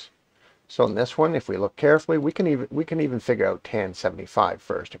x. So in this one, if we look carefully, we can even figure out tan 75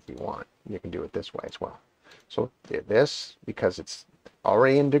 first if we want. You can do it this way as well. So this, because it's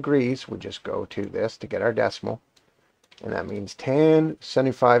already in degrees, we just go to this to get our decimal. And that means tan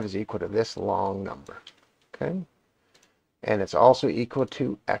 75 is equal to this long number. Okay? And it's also equal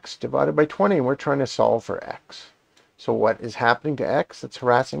to x divided by 20. And we're trying to solve for x. So what is happening to x that's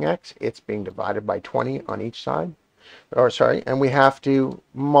harassing x? It's being divided by 20 on each side. And we have to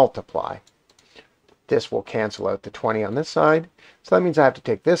multiply. This will cancel out the 20 on this side. So that means I have to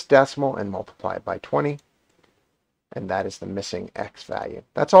take this decimal and multiply it by 20. And that is the missing x value.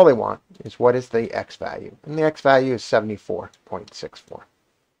 That's all they want, is what is the x value. And the x value is 74.64.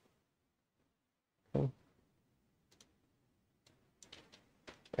 Okay.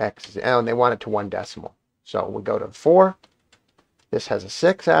 And they want it to one decimal. So we go to 4. This has a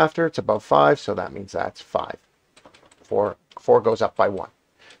 6 after. It's above 5, so that means that's 5. 4 goes up by 1.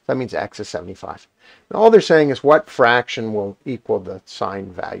 That means x is 75. And all they're saying is what fraction will equal the sign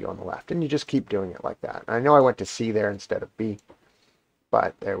value on the left. And you just keep doing it like that. I know I went to C there instead of B,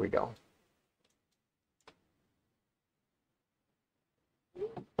 but there we go.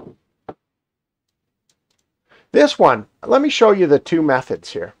 This one, let me show you the two methods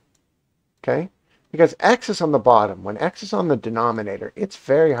here. Okay? Because x is on the bottom. When x is on the denominator, it's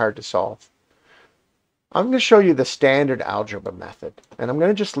very hard to solve. I'm going to show you the standard algebra method. And I'm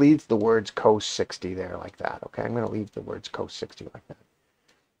going to just leave the words cos 60 there like that. Okay, I'm going to leave the words cos 60 like that.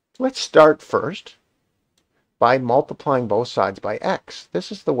 Let's start first by multiplying both sides by x.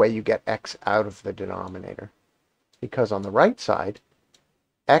 This is the way you get x out of the denominator. Because on the right side,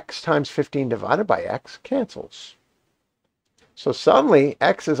 x times 15 divided by x cancels. So suddenly,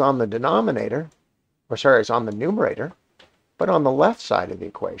 x is on the denominator, is on the numerator, but on the left side of the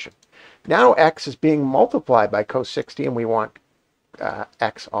equation. Now x is being multiplied by cos 60, and we want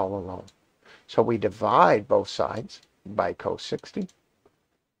x all alone. So we divide both sides by cos 60.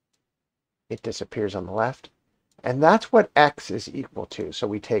 It disappears on the left. And that's what x is equal to. So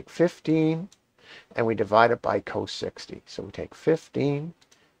we take 15, and we divide it by cos 60. So we take 15,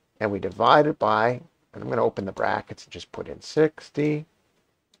 and we divide it by, and I'm going to open the brackets and just put in 60.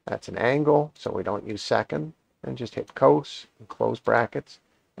 That's an angle, so we don't use second. And just hit cos and close brackets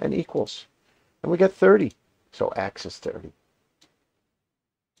and equals. And we get 30. So x is 30.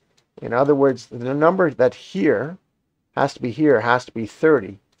 In other words, the number that here has to be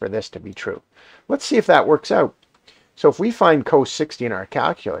 30 for this to be true. Let's see if that works out. So if we find cos 60 in our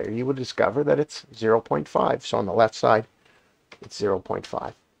calculator, you will discover that it's 0.5. So on the left side, it's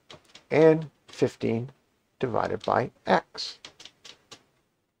 0.5. And 15 divided by x.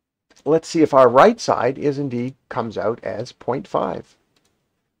 Let's see if our right side comes out as 0.5.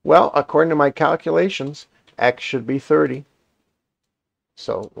 Well, according to my calculations, x should be 30.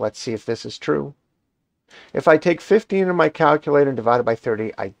 So let's see if this is true. If I take 15 in my calculator and divide it by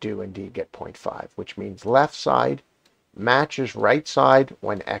 30, I do indeed get 0.5, which means left side matches right side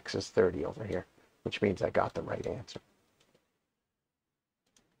when x is 30 over here, which means I got the right answer.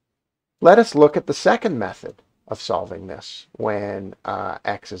 Let us look at the second method of solving this when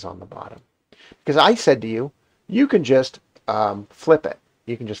x is on the bottom. Because I said to you, you can just flip it.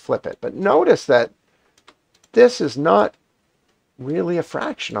 You can just flip it. But notice that this is not really a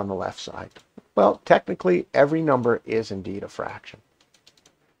fraction on the left side. Well, technically, every number is indeed a fraction.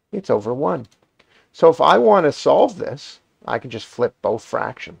 It's over 1. So if I want to solve this, I can just flip both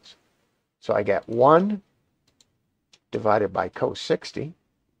fractions. So I get 1 divided by cos 60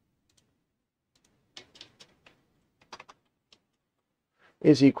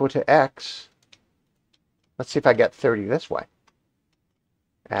 is equal to x. Let's see if I get 30 this way.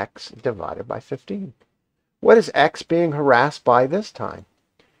 X divided by 15. What is x being harassed by this time?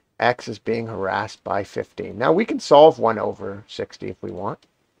 X is being harassed by 15. Now we can solve 1 over 60 if we want.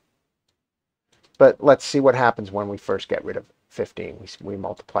 But let's see what happens when we first get rid of 15. We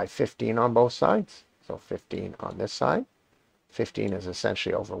multiply 15 on both sides. So 15 on this side. 15 is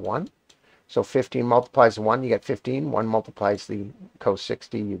essentially over 1. So 15 multiplies 1, you get 15. 1 multiplies the cos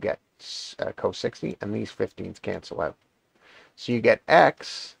 60, you get cos 60. And these 15s cancel out. So you get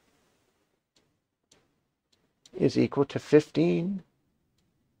x is equal to 15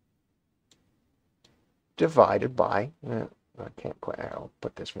 divided by, I can't quite, I'll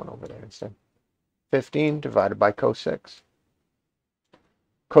put this one over there instead. 15 divided by cos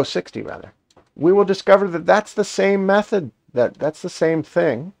 60 rather. We will discover that that's the same method, that's the same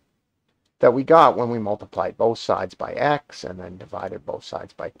thing that we got when we multiplied both sides by x and then divided both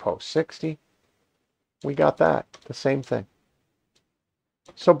sides by cos 60. We got that, the same thing.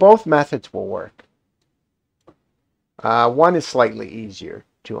 So both methods will work. One is slightly easier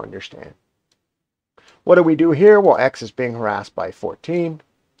to understand. What do we do here? Well, x is being harassed by 14.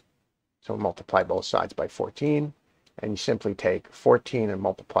 So multiply both sides by 14. And you simply take 14 and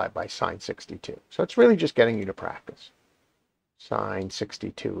multiply it by sine 62. So it's really just getting you to practice. Sine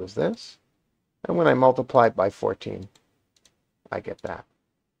 62 is this. And when I multiply it by 14, I get that.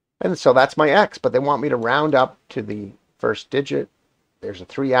 And so that's my x. But they want me to round up to the first digit. There's a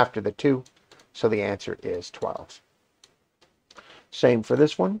 3 after the 2. So the answer is 12. Same for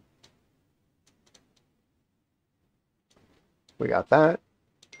this one. We got that.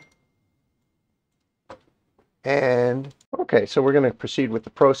 And okay, so we're going to proceed with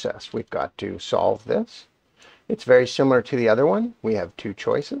the process. We've got to solve this. It's very similar to the other one. We have two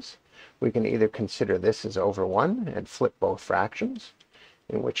choices. We can either consider this as over 1 and flip both fractions,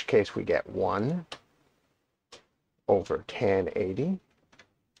 in which case we get 1 over tan 80.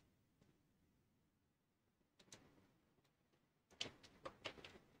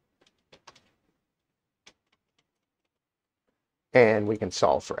 And we can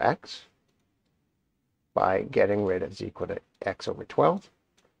solve for x by getting rid of is equal to x over 12.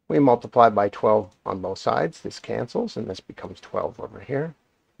 We multiply by 12 on both sides. This cancels, and this becomes 12 over here.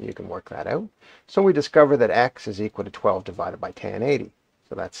 You can work that out. So we discover that x is equal to 12 divided by tan 80.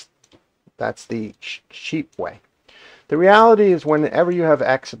 So that's the cheap way. The reality is whenever you have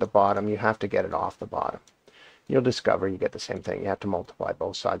x at the bottom, you have to get it off the bottom. You'll discover you get the same thing. You have to multiply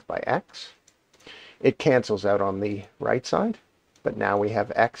both sides by x. It cancels out on the right side. But now we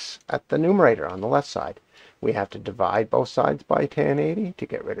have x at the numerator on the left side. We have to divide both sides by tan 80 to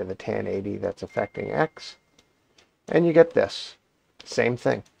get rid of the tan 80 that's affecting x. And you get this. Same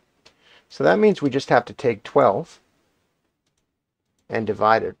thing. So that means we just have to take 12 and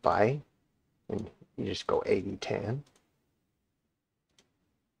divide it by, and you just go 80 tan.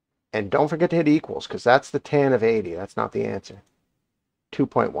 And don't forget to hit equals, because that's the tan of 80. That's not the answer.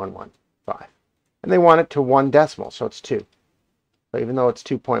 2.115. And they want it to 1 decimal, so it's 2. So even though it's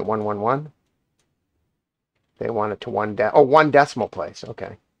 2.111, they want it to 1 decimal place.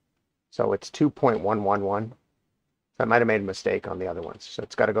 Okay. So it's 2.111. I might have made a mistake on the other ones. So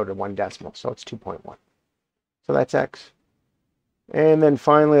it's got to go to 1 decimal. So it's 2.1. So that's x. And then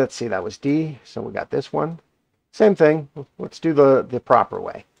finally, let's see, that was d. So we got this one. Same thing. Let's do the proper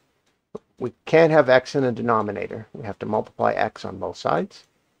way. We can't have x in a denominator. We have to multiply x on both sides.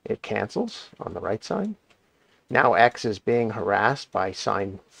 It cancels on the right side. Now x is being harassed by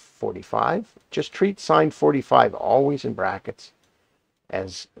sine 45. Just treat sine 45 always in brackets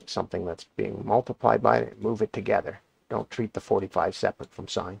as something that's being multiplied by it. Move it together. Don't treat the 45 separate from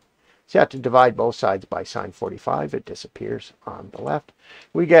sine. So you have to divide both sides by sine 45. It disappears on the left.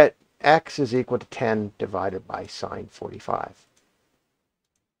 We get x is equal to 10 divided by sine 45.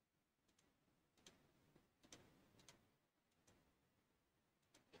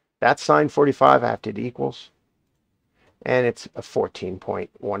 That's sine 45. I have to hit equals. And it's a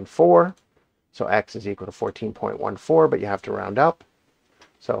 14.14. So x is equal to 14.14, but you have to round up.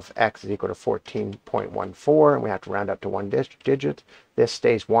 So if x is equal to 14.14, and we have to round up to 1 digit, this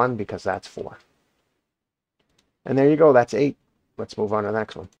stays 1 because that's 4. And there you go, that's 8. Let's move on to the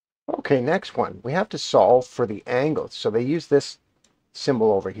next one. Okay, next one. We have to solve for the angle. So they use this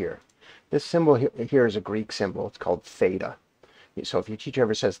symbol over here. This symbol here is a Greek symbol. It's called theta. So if your teacher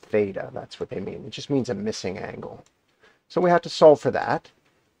ever says theta, that's what they mean. It just means a missing angle. So we have to solve for that.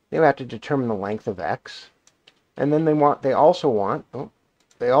 They have to determine the length of x. And then they also want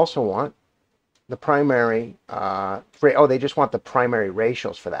the primary, they just want the primary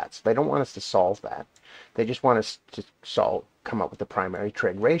ratios for that. So they don't want us to solve that. They just want us to come up with the primary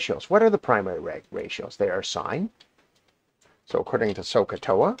trig ratios. What are the primary ratios? They are sine. So according to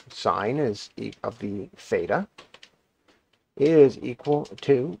SOHCAHTOA, sine of the theta is equal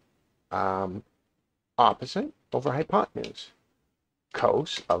to opposite over hypotenuse.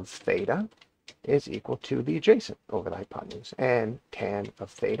 Cos of theta is equal to the adjacent over the hypotenuse. And tan of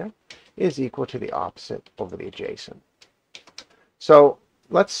theta is equal to the opposite over the adjacent. So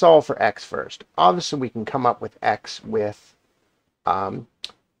let's solve for x first. Obviously, we can come up with x with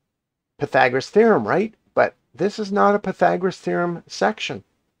Pythagoras theorem, right? But this is not a Pythagoras theorem section,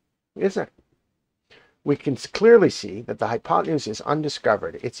 is it? We can clearly see that the hypotenuse is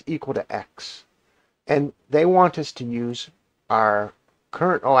undiscovered. It's equal to x. And they want us to use our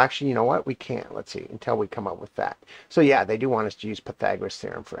current, actually, you know what? We can't. Let's see, until we come up with that. So yeah, they do want us to use Pythagoras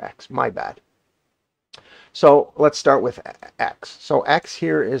theorem for x. My bad. So let's start with x. So x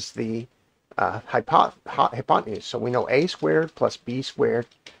here is the hypotenuse. So we know a squared plus b squared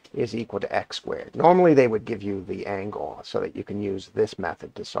is equal to x squared. Normally they would give you the angle so that you can use this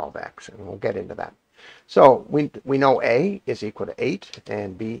method to solve x, and we'll get into that. So we know a is equal to 8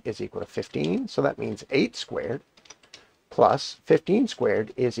 and b is equal to 15. So that means 8 squared plus 15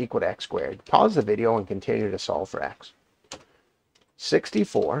 squared is equal to x squared. Pause the video and continue to solve for x.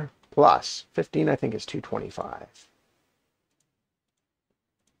 64 plus 15, I think, is 225.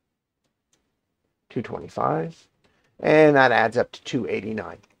 225. And that adds up to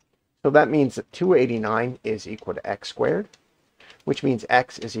 289. So that means that 289 is equal to x squared, which means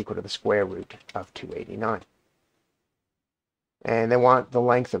x is equal to the square root of 289. And they want the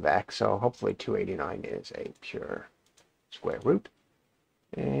length of x, so hopefully 289 is a pure square root.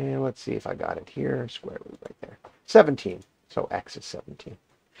 And let's see if I got it here. Square root right there. 17. So x is 17.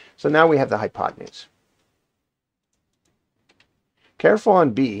 So now we have the hypotenuse. Careful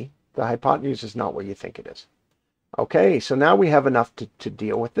on b. The hypotenuse is not what you think it is. Okay, so now we have enough to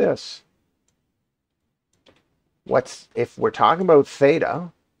deal with this. If we're talking about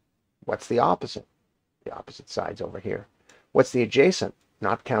theta, what's the opposite? The opposite side's over here. What's the adjacent?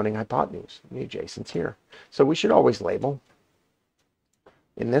 Not counting hypotenuse. The adjacent's here. So we should always label.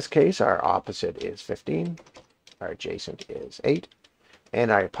 In this case, our opposite is 15. Our adjacent is 8.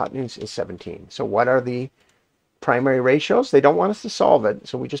 And our hypotenuse is 17. So what are the primary ratios? They don't want us to solve it,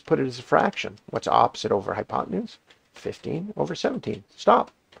 so we just put it as a fraction. What's opposite over hypotenuse? 15 over 17.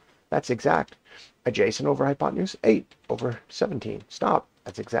 Stop. That's exact. Adjacent over hypotenuse? 8 over 17. Stop.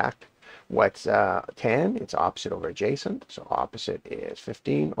 That's exact. What's 10? It's opposite over adjacent. So opposite is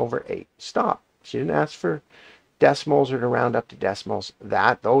 15 over 8. Stop. She didn't ask for decimals or to round up to decimals.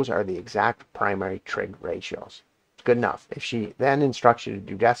 Those are the exact primary trig ratios. Good enough. If she then instructs you to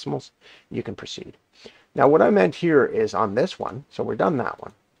do decimals, you can proceed. Now what I meant here is on this one, so we're done that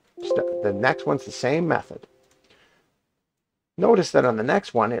one. The next one's the same method. Notice that on the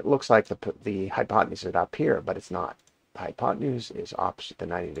next one, it looks like the hypotenuse is up here, but it's not. The hypotenuse is opposite the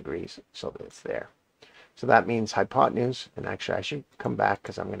 90 degrees, so that it's there. So that means hypotenuse, and actually I should come back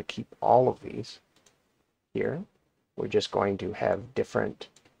because I'm going to keep all of these here. We're just going to have different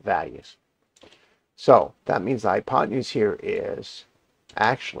values. So that means the hypotenuse here is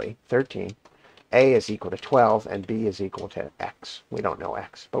actually 13. A is equal to 12 and B is equal to x. We don't know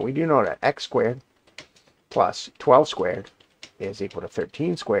x, but we do know that x squared plus 12 squared is equal to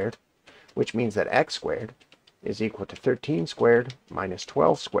 13 squared, which means that x squared is equal to 13 squared minus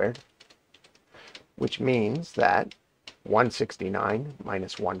 12 squared, which means that 169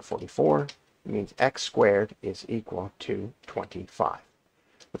 minus 144 means x squared is equal to 25.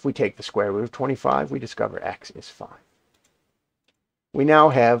 If we take the square root of 25, we discover x is 5. We now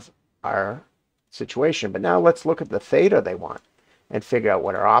have our situation, but now let's look at the theta they want and figure out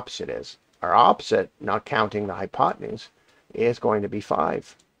what our opposite is. Our opposite, not counting the hypotenuse, is going to be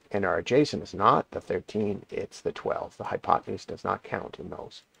 5. And our adjacent is not the 13, it's the 12. The hypotenuse does not count in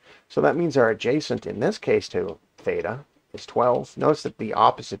those. So that means our adjacent in this case to theta is 12. Notice that the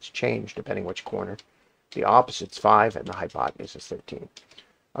opposites change depending which corner. The opposite's 5 and the hypotenuse is 13.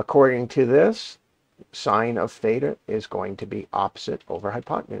 According to this, sine of theta is going to be opposite over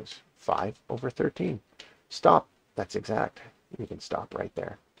hypotenuse. 5 over 13. Stop. That's exact. You can stop right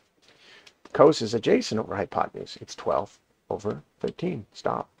there. Cos is adjacent over hypotenuse. It's 12 over 13.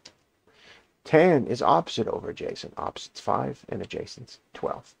 Stop. Tan is opposite over adjacent. Opposite's 5 and adjacent's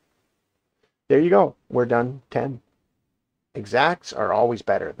 12. There you go. We're done 10. exacts are always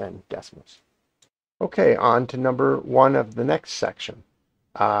better than decimals. Okay, on to number 1 of the next section.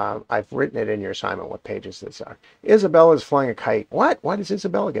 I've written it in your assignment what pages these are. Isabella is flying a kite. What? Why does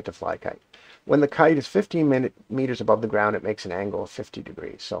Isabella get to fly a kite? When the kite is 15 meters above the ground, it makes an angle of 50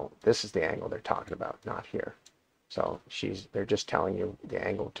 degrees. So this is the angle they're talking about, not here. So they're just telling you the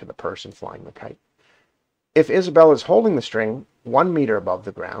angle to the person flying the kite. If Isabella is holding the string 1 meter above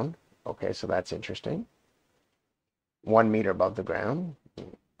the ground, okay, so that's interesting. 1 meter above the ground.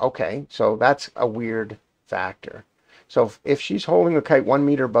 Okay, so that's a weird factor. So if she's holding the kite 1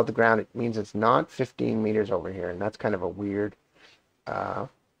 meter above the ground, it means it's not 15 meters over here, and that's kind of a weird.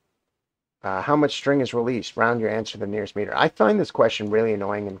 How much string is released? Round your answer to the nearest meter. I find this question really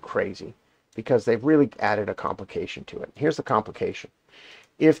annoying and crazy because they've really added a complication to it. Here's the complication.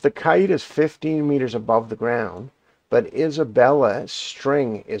 If the kite is 15 meters above the ground, but Isabella's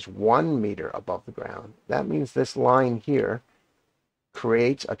string is 1 meter above the ground, that means this line here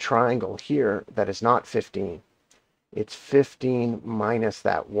creates a triangle here that is not 15. It's 15 minus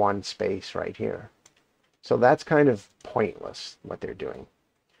that one space right here. So that's kind of pointless what they're doing.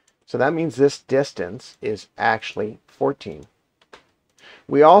 So that means this distance is actually 14.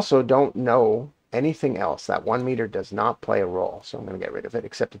 We also don't know anything else. That 1 meter does not play a role. So I'm going to get rid of it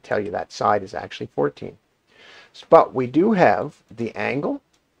except to tell you that side is actually 14. But we do have the angle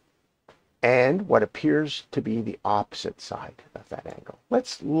and what appears to be the opposite side of that angle.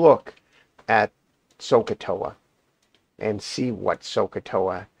 Let's look at SOHCAHTOA and see what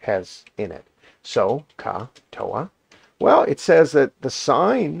SOHCAHTOA has in it. SOHCAHTOA. Well, it says that the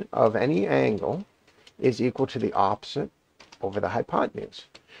sine of any angle is equal to the opposite over the hypotenuse.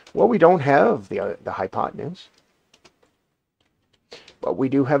 Well, we don't have the hypotenuse, but we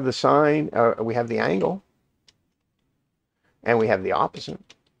do have the sine, we have the angle, and we have the opposite.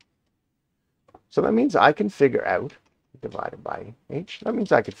 So that means I can figure out, divided by h, that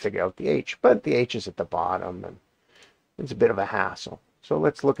means I could figure out the h, but the h is at the bottom, and it's a bit of a hassle. So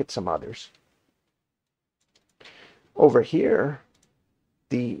let's look at some others. Over here,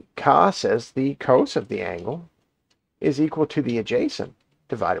 the CA says the cos of the angle is equal to the adjacent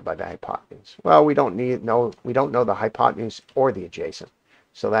divided by the hypotenuse. Well, we don't know the hypotenuse or the adjacent,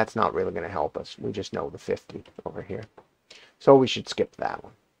 so that's not really going to help us. We just know the 50 over here. So we should skip that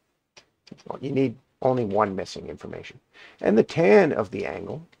one. Well, you need only one missing information. And the tan of the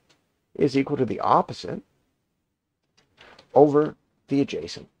angle is equal to the opposite over the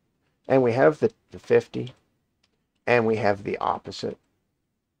adjacent. And we have the 50, and we have the opposite,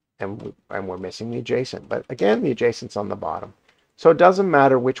 and we're missing the adjacent. But again, the adjacent's on the bottom. So it doesn't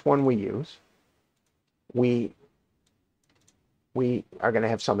matter which one we use. We are going to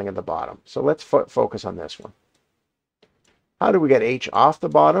have something at the bottom. So let's focus on this one. How do we get h off the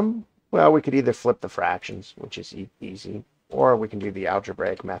bottom? Well, we could either flip the fractions, which is easy, or we can do the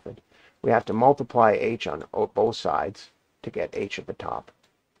algebraic method. We have to multiply h on both sides to get h at the top.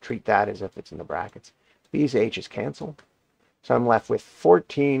 Treat that as if it's in the brackets. These h's cancel. So I'm left with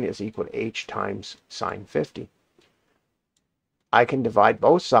 14 is equal to h times sine 50. I can divide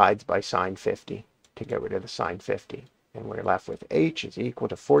both sides by sine 50 to get rid of the sine 50. And we're left with h is equal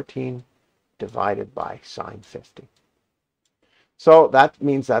to 14 divided by sine 50. So that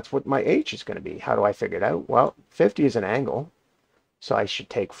means that's what my h is going to be. How do I figure it out? Well, 50 is an angle, so I should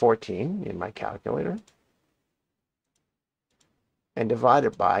take 14 in my calculator and divide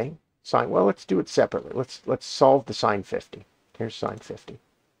it by sine. Well, let's do it separately. Let's solve the sine 50. Here's sine 50.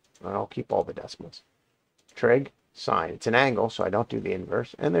 And I'll keep all the decimals. Trig, sine. It's an angle, so I don't do the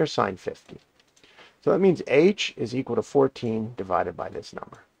inverse. And there's sine 50. So that means h is equal to 14 divided by this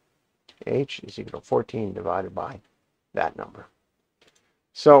number. H is equal to 14 divided by that number.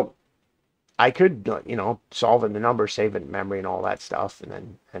 So I could, solve in the number, save it in memory and all that stuff,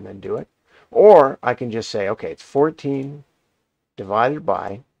 and then do it. Or I can just say, okay, it's 14 divided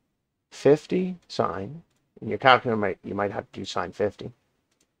by 50 sine. In your calculator, you might have to do sine 50.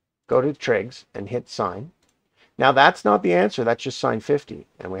 Go to trigs and hit sine. Now that's not the answer, that's just sine 50,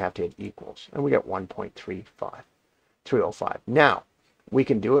 and we have to hit equals, and we get 1.305. Now we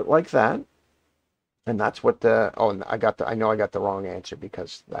can do it like that. And that's what I know I got the wrong answer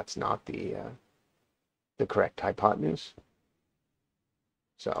because that's not the correct hypotenuse.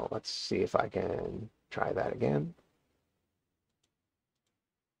 So let's see if I can try that again.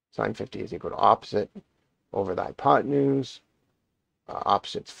 Sine 50 is equal to opposite over the hypotenuse.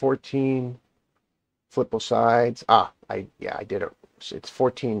 Opposite's 14. Flip both sides. I did it. It's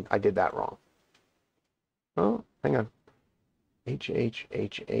 14. I did that wrong. Oh, hang on.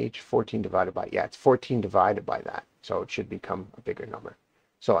 14 divided by, it's 14 divided by that. So it should become a bigger number.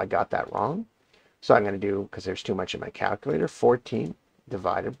 So I got that wrong. So I'm going to do, because there's too much in my calculator, 14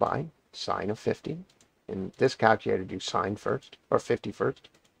 divided by sine of 50. In this calculator, do sine first, or 50 first.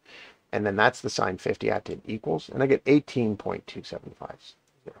 And then that's the sine 50 I have to hit equals, and I get 18.275.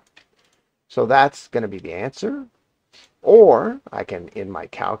 So that's going to be the answer. Or I can, in my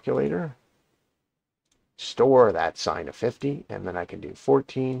calculator, store that sine of 50, and then I can do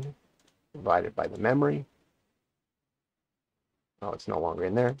 14 divided by the memory. Oh, it's no longer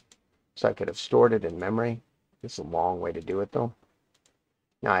in there. So I could have stored it in memory. It's a long way to do it, though.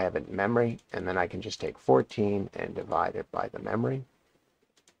 Now I have it in memory, and then I can just take 14 and divide it by the memory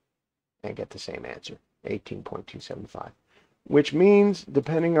and get the same answer, 18.275. Which means,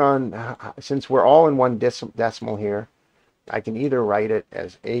 depending on, since we're all in one decimal here, I can either write it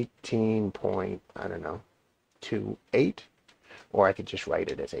as 18.28, or I could just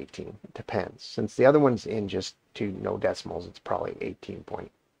write it as 18. It depends. Since the other one's in just no decimals, it's probably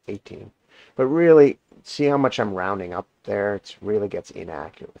 18.18. But really, see how much I'm rounding up there? It really gets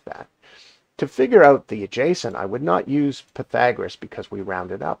inaccurate with that. To figure out the adjacent, I would not use Pythagoras because we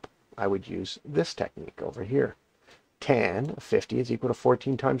rounded up. I would use this technique over here. Tan of 50 is equal to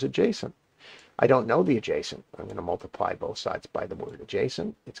 14 times adjacent. I don't know the adjacent. I'm going to multiply both sides by the word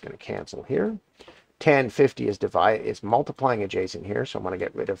adjacent. It's going to cancel here. Tan 50 is multiplying adjacent here, so I'm going to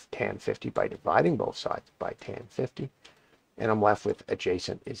get rid of tan 50 by dividing both sides by tan 50. And I'm left with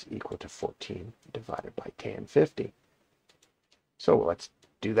adjacent is equal to 14 divided by tan 50. So let's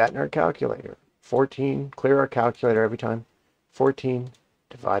do that in our calculator. 14, clear our calculator every time. 14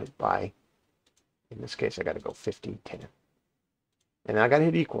 divided by, in this case, I got to go 50, tan. And I got to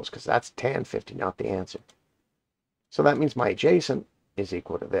hit equals because that's tan 50, not the answer. So that means my adjacent is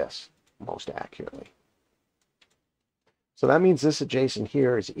equal to this, most accurately. So that means this adjacent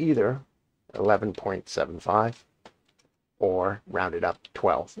here is either 11.75 or rounded up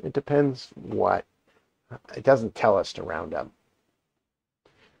 12. It depends what, it doesn't tell us to round up.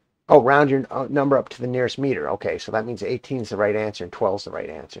 Oh, round your number up to the nearest meter. Okay, so that means 18 is the right answer and 12 is the right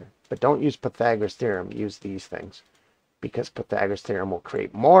answer. But don't use Pythagoras theorem, use these things. Because Pythagoras theorem will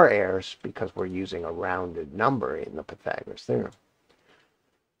create more errors because we're using a rounded number in the Pythagoras theorem.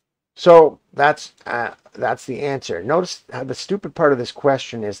 So that's the answer. Notice how the stupid part of this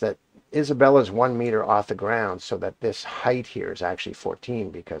question is that Isabella's 1 meter off the ground, so that this height here is actually 14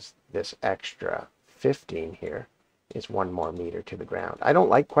 because this extra 15 here is 1 more meter to the ground. I don't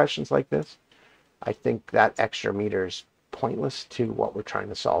like questions like this. I think that extra meter is pointless to what we're trying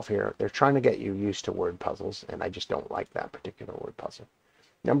to solve here. They're trying to get you used to word puzzles, and I just don't like that particular word puzzle.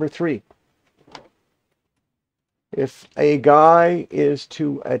 Number 3. If a guy is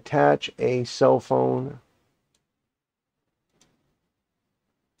to attach a cell phone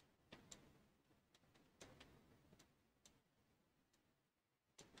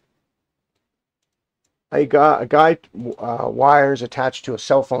wires attached to a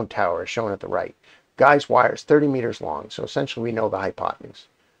cell phone tower, shown at the right. Guy's wire is 30 meters long, so essentially we know the hypotenuse.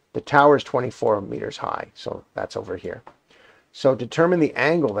 The tower is 24 meters high, so that's over here. So determine the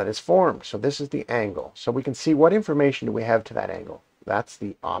angle that is formed. So this is the angle. So we can see what information do we have to that angle. That's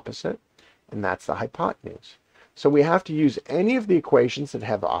the opposite, and that's the hypotenuse. So we have to use any of the equations that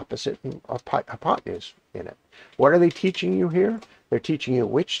have opposite and hypotenuse in it. What are they teaching you here? They're teaching you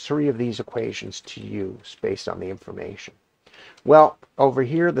which 3 of these equations to use based on the information. Well, over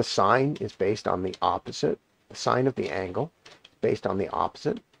here, the sine is based on the opposite. The sine of the angle is based on the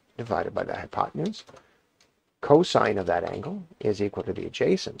opposite divided by the hypotenuse. Cosine of that angle is equal to the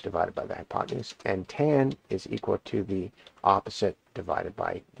adjacent divided by the hypotenuse, and tan is equal to the opposite divided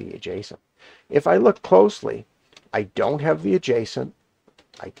by the adjacent. If I look closely, I don't have the adjacent,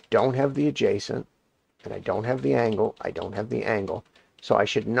 I don't have the adjacent, and I don't have the angle, I don't have the angle, so I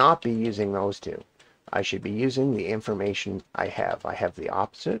should not be using those two. I should be using the information I have. I have the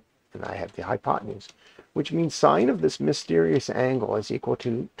opposite, and I have the hypotenuse, which means sine of this mysterious angle is equal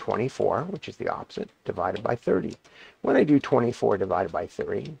to 24, which is the opposite, divided by 30. When I do 24 divided by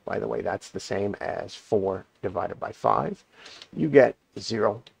 30, by the way, that's the same as 4 divided by 5, you get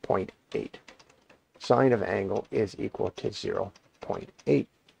 0.8. Sine of angle is equal to 0.8.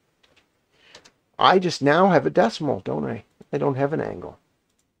 I just now have a decimal, don't I? I don't have an angle.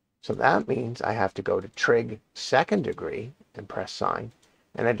 So that means I have to go to trig second degree and press sine,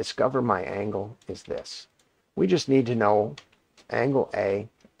 and I discover my angle is this. We just need to know angle A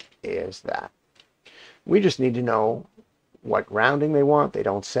is that. We just need to know what rounding they want. They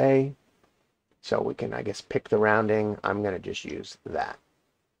don't say. So we can, I guess, pick the rounding. I'm going to just use that.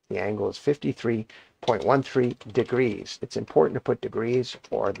 The angle is 53.13 degrees. It's important to put degrees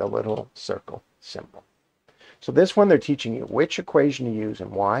or the little circle symbol. So this one, they're teaching you which equation to use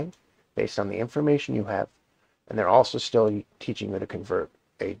and why. based on the information you have. And they're also still teaching you to convert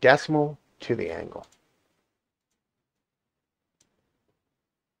a decimal to the angle.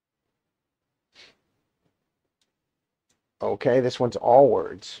 Okay, this one's all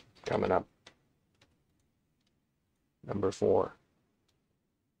words coming up. Number 4.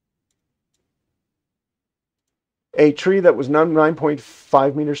 A tree that was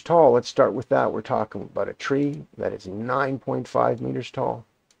 9.5 meters tall. Let's start with that. We're talking about a tree that is 9.5 meters tall.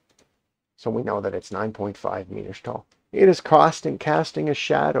 So we know that it's 9.5 meters tall. It is casting a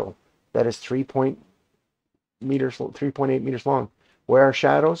shadow that is 3.8 meters long. Where are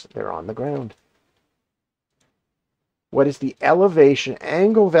shadows? They're on the ground. What is the elevation,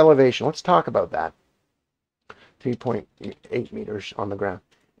 angle of elevation? Let's talk about that. 3.8 meters on the ground.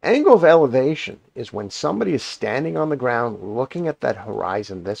 Angle of elevation is when somebody is standing on the ground looking at that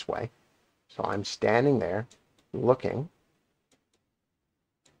horizon this way. So I'm standing there looking.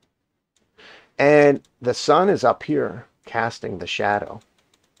 And the sun is up here casting the shadow.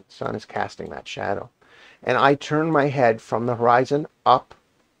 The sun is casting that shadow. And I turn my head from the horizon up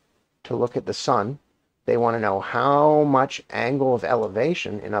to look at the sun. They want to know how much angle of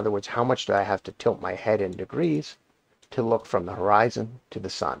elevation, in other words, how much do I have to tilt my head in degrees to look from the horizon to the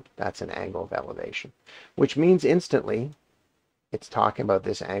sun. That's an angle of elevation, which means instantly it's talking about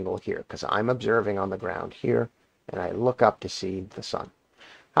this angle here because I'm observing on the ground here and I look up to see the sun.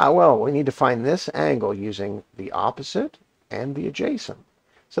 How well? We need to find this angle using the opposite and the adjacent.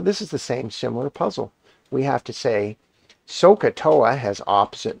 So this is the same similar puzzle. We have to say SOHCAHTOA has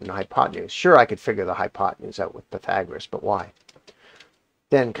opposite and hypotenuse. Sure, I could figure the hypotenuse out with Pythagoras, but why?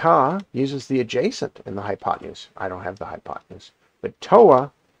 Then Ka uses the adjacent and the hypotenuse. I don't have the hypotenuse. But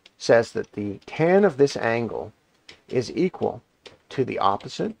Toa says that the tan of this angle is equal to the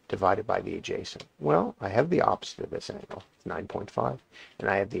opposite divided by the adjacent. Well, I have the opposite of this angle. It's 9.5. And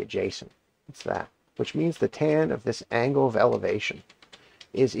I have the adjacent. It's that. Which means the tan of this angle of elevation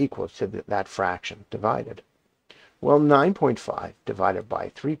is equal to that fraction divided. Well, 9.5 divided by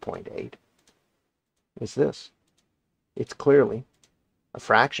 3.8 is this. It's clearly a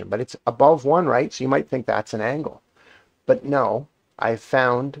fraction, but it's above 1, right? So you might think that's an angle. But no, I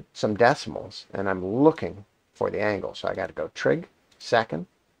found some decimals, and I'm looking for the angle. So I got to go trig, second,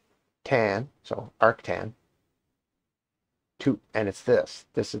 tan, so arctan, and it's this.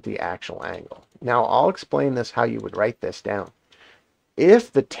 This is the actual angle. Now, I'll explain this, how you would write this down.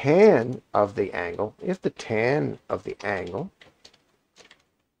 If the tan of the angle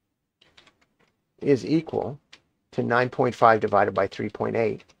is equal to 9.5 divided by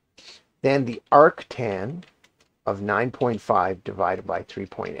 3.8, then the arctan of 9.5 divided by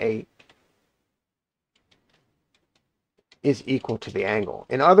 3.8 is equal to the angle.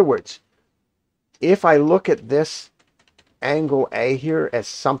 In other words, if I look at this angle A here as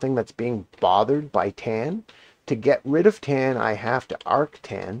something that's being bothered by tan, to get rid of tan, I have to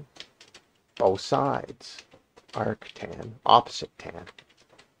arctan both sides. Arctan, opposite tan,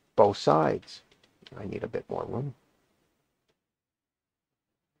 both sides. I need a bit more room.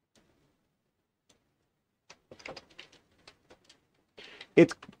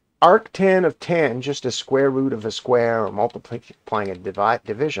 It's arctan of tan, just a square root of a square or multiplying a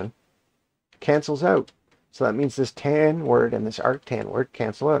division, cancels out. So that means this tan word and this arctan word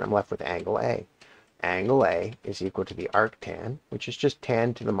cancel out. I'm left with angle A. Angle A is equal to the arctan, which is just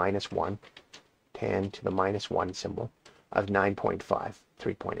tan to the minus 1, tan to the minus 1 symbol of 9.5,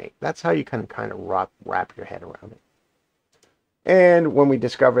 3.8. That's how you can kind of wrap your head around it. And when we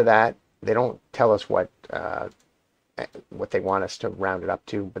discover that, they don't tell us what they want us to round it up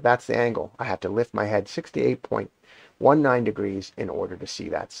to, but that's the angle. I have to lift my head 68.19 degrees in order to see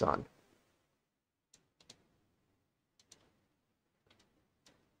that sun.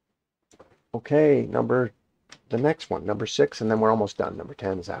 Okay, the next one, number 6, and then we're almost done. Number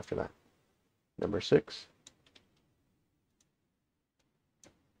 10 is after that. Number 6.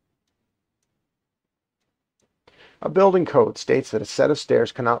 A building code states that a set of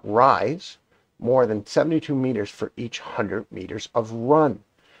stairs cannot rise more than 72 meters for each 100 meters of run.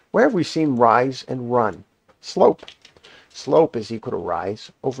 Where have we seen rise and run? Slope. Slope is equal to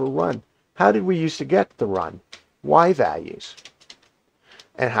rise over run. How did we used to get the run? Y values.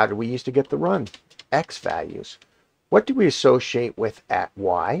 And how do we used to get the run? X values. What do we associate with at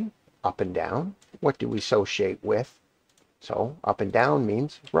Y? Up and down. What do we associate with? So up and down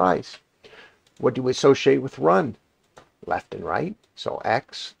means rise. What do we associate with run? Left and right. So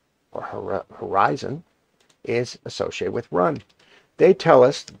X, or horizon, is associated with run. They tell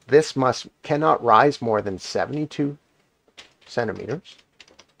us this cannot rise more than 72 centimeters.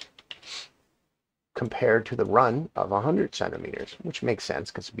 compared to the run of 100 centimeters, which makes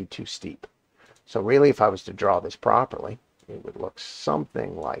sense because it'd be too steep. So really, if I was to draw this properly, it would look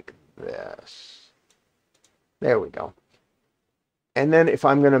something like this. There we go. And then if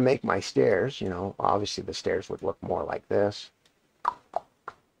I'm going to make my stairs, obviously the stairs would look more like this.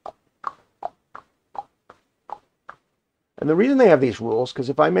 And the reason they have these rules, because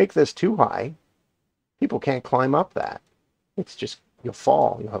if I make this too high, people can't climb up that. It's just, you'll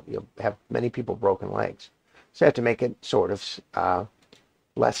fall. You'll have many people broken legs. So I have to make it sort of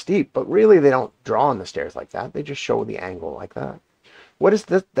less steep. But really, they don't draw on the stairs like that. They just show the angle like that. What is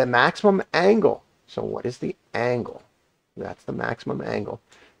the maximum angle? So what is the angle? That's the maximum angle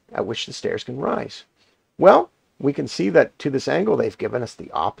at which the stairs can rise. Well, we can see that to this angle, they've given us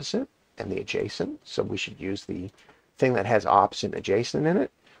the opposite and the adjacent. So we should use the thing that has opposite and adjacent in it,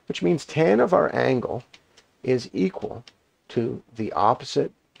 which means tan of our angle is equal to the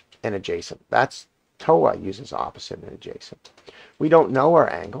opposite and adjacent. That's TOA uses opposite and adjacent. We don't know our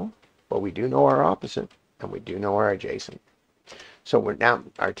angle, but we do know our opposite and we do know our adjacent. So we're now,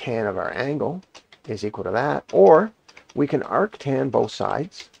 our tan of our angle is equal to that, or we can arctan both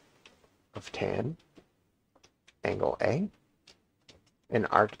sides of tan angle A and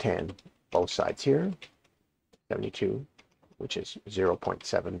arctan both sides here, 72, which is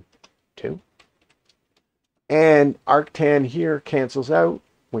 0.72. And arctan here cancels out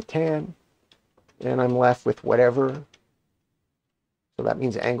with tan, and I'm left with whatever. So that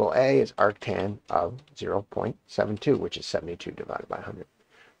means angle A is arctan of 0.72, which is 72 divided by 100.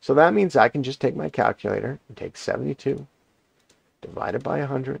 So that means I can just take my calculator and take 72 divided by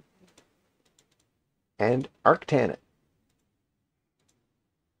 100 and arctan it.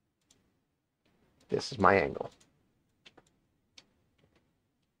 This is my angle.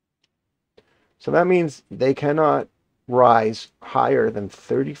 So that means they cannot rise higher than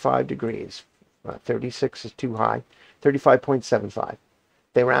 35 degrees. 36 is too high. 35.75.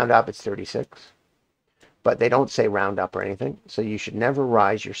 They round up, it's 36. But they don't say round up or anything. So you should never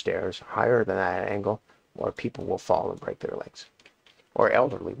rise your stairs higher than that angle, or people will fall and break their legs. Or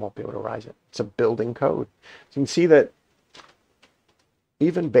elderly won't be able to rise it. It's a building code. So you can see that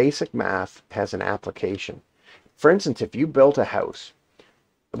even basic math has an application. For instance, if you built a house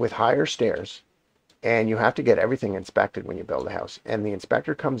with higher stairs, and you have to get everything inspected when you build a house, and the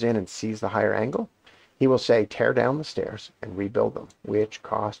inspector comes in and sees the higher angle, he will say, tear down the stairs and rebuild them, which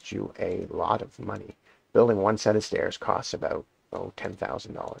costs you a lot of money. Building one set of stairs costs about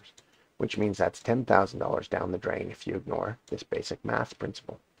 $10,000, which means that's $10,000 down the drain if you ignore this basic math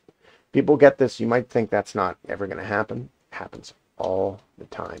principle. People get this. You might think that's not ever going to happen. It happens all the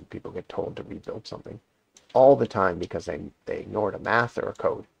time. People get told to rebuild something all the time because they ignored a math or a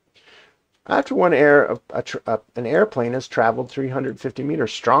code. After an airplane has traveled 350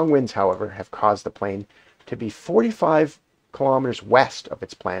 meters. Strong winds, however, have caused the plane to be 45 kilometers west of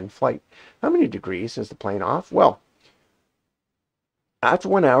its planned flight. How many degrees is the plane off? Well, after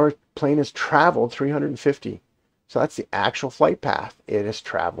 1 hour, plane has traveled 350. So that's the actual flight path. It has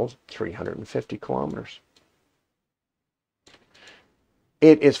traveled 350 kilometers.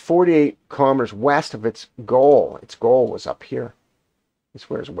 It is 48 kilometers west of its goal. Its goal was up here. This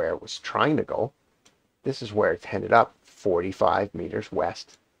is where it was trying to go. This is where it's ended up, 45 meters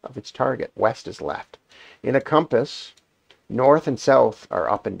west of its target. West is left. In a compass, north and south are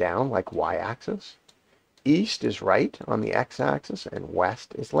up and down like y-axis. East is right on the x-axis and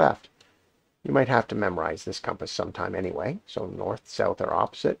west is left. You might have to memorize this compass sometime anyway. So north, south are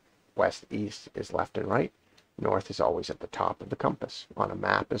opposite. West, east is left and right. North is always at the top of the compass on a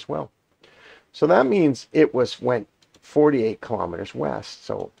map as well. So that means it went 48 kilometers west.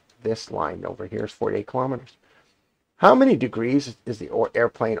 So this line over here is 48 kilometers. How many degrees is the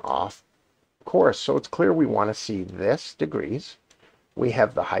airplane off course? So it's clear we want to see this degrees. We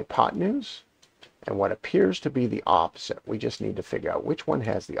have the hypotenuse and what appears to be the opposite. We just need to figure out which one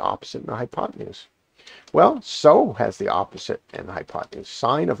has the opposite and the hypotenuse. Well, so has the opposite and the hypotenuse.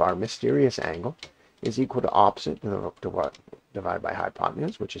 Sine of our mysterious angle is equal to opposite divided by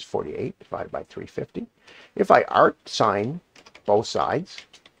hypotenuse, which is 48 divided by 350. If I arc sine both sides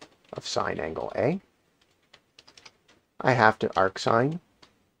of sine angle A, I have to arc sine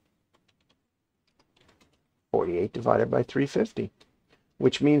 48 divided by 350,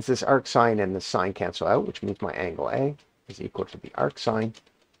 which means this arc sine and the sine cancel out, which means my angle A is equal to the arc sine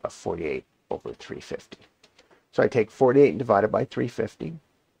of 48 over 350. So I take 48 divided by 350.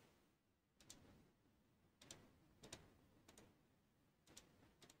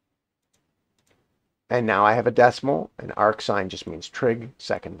 And now I have a decimal, and arc sine just means trig,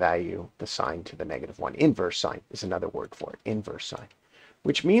 second value, the sine to the -1. Inverse sine is another word for it, inverse sine.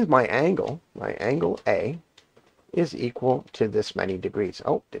 which means my angle A, is equal to this many degrees.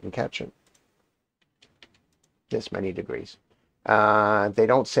 Oh, didn't catch it. This many degrees. They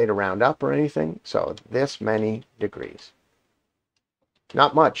don't say to round up or anything, so this many degrees.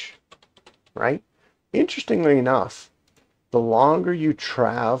 Not much, right? Interestingly enough, the longer you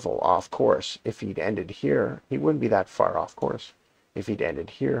travel off course, if he'd ended here, he wouldn't be that far off course. If he'd ended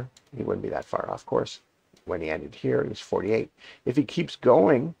here, he wouldn't be that far off course. When he ended here, he was 48. If he keeps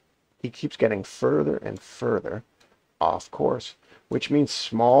going, he keeps getting further and further off course, which means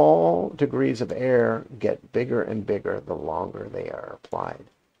small degrees of error get bigger and bigger the longer they are applied.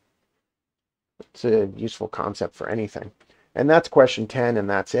 It's a useful concept for anything. And that's question 10, and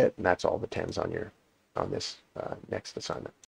that's it. And that's all the 10s on this next assignment.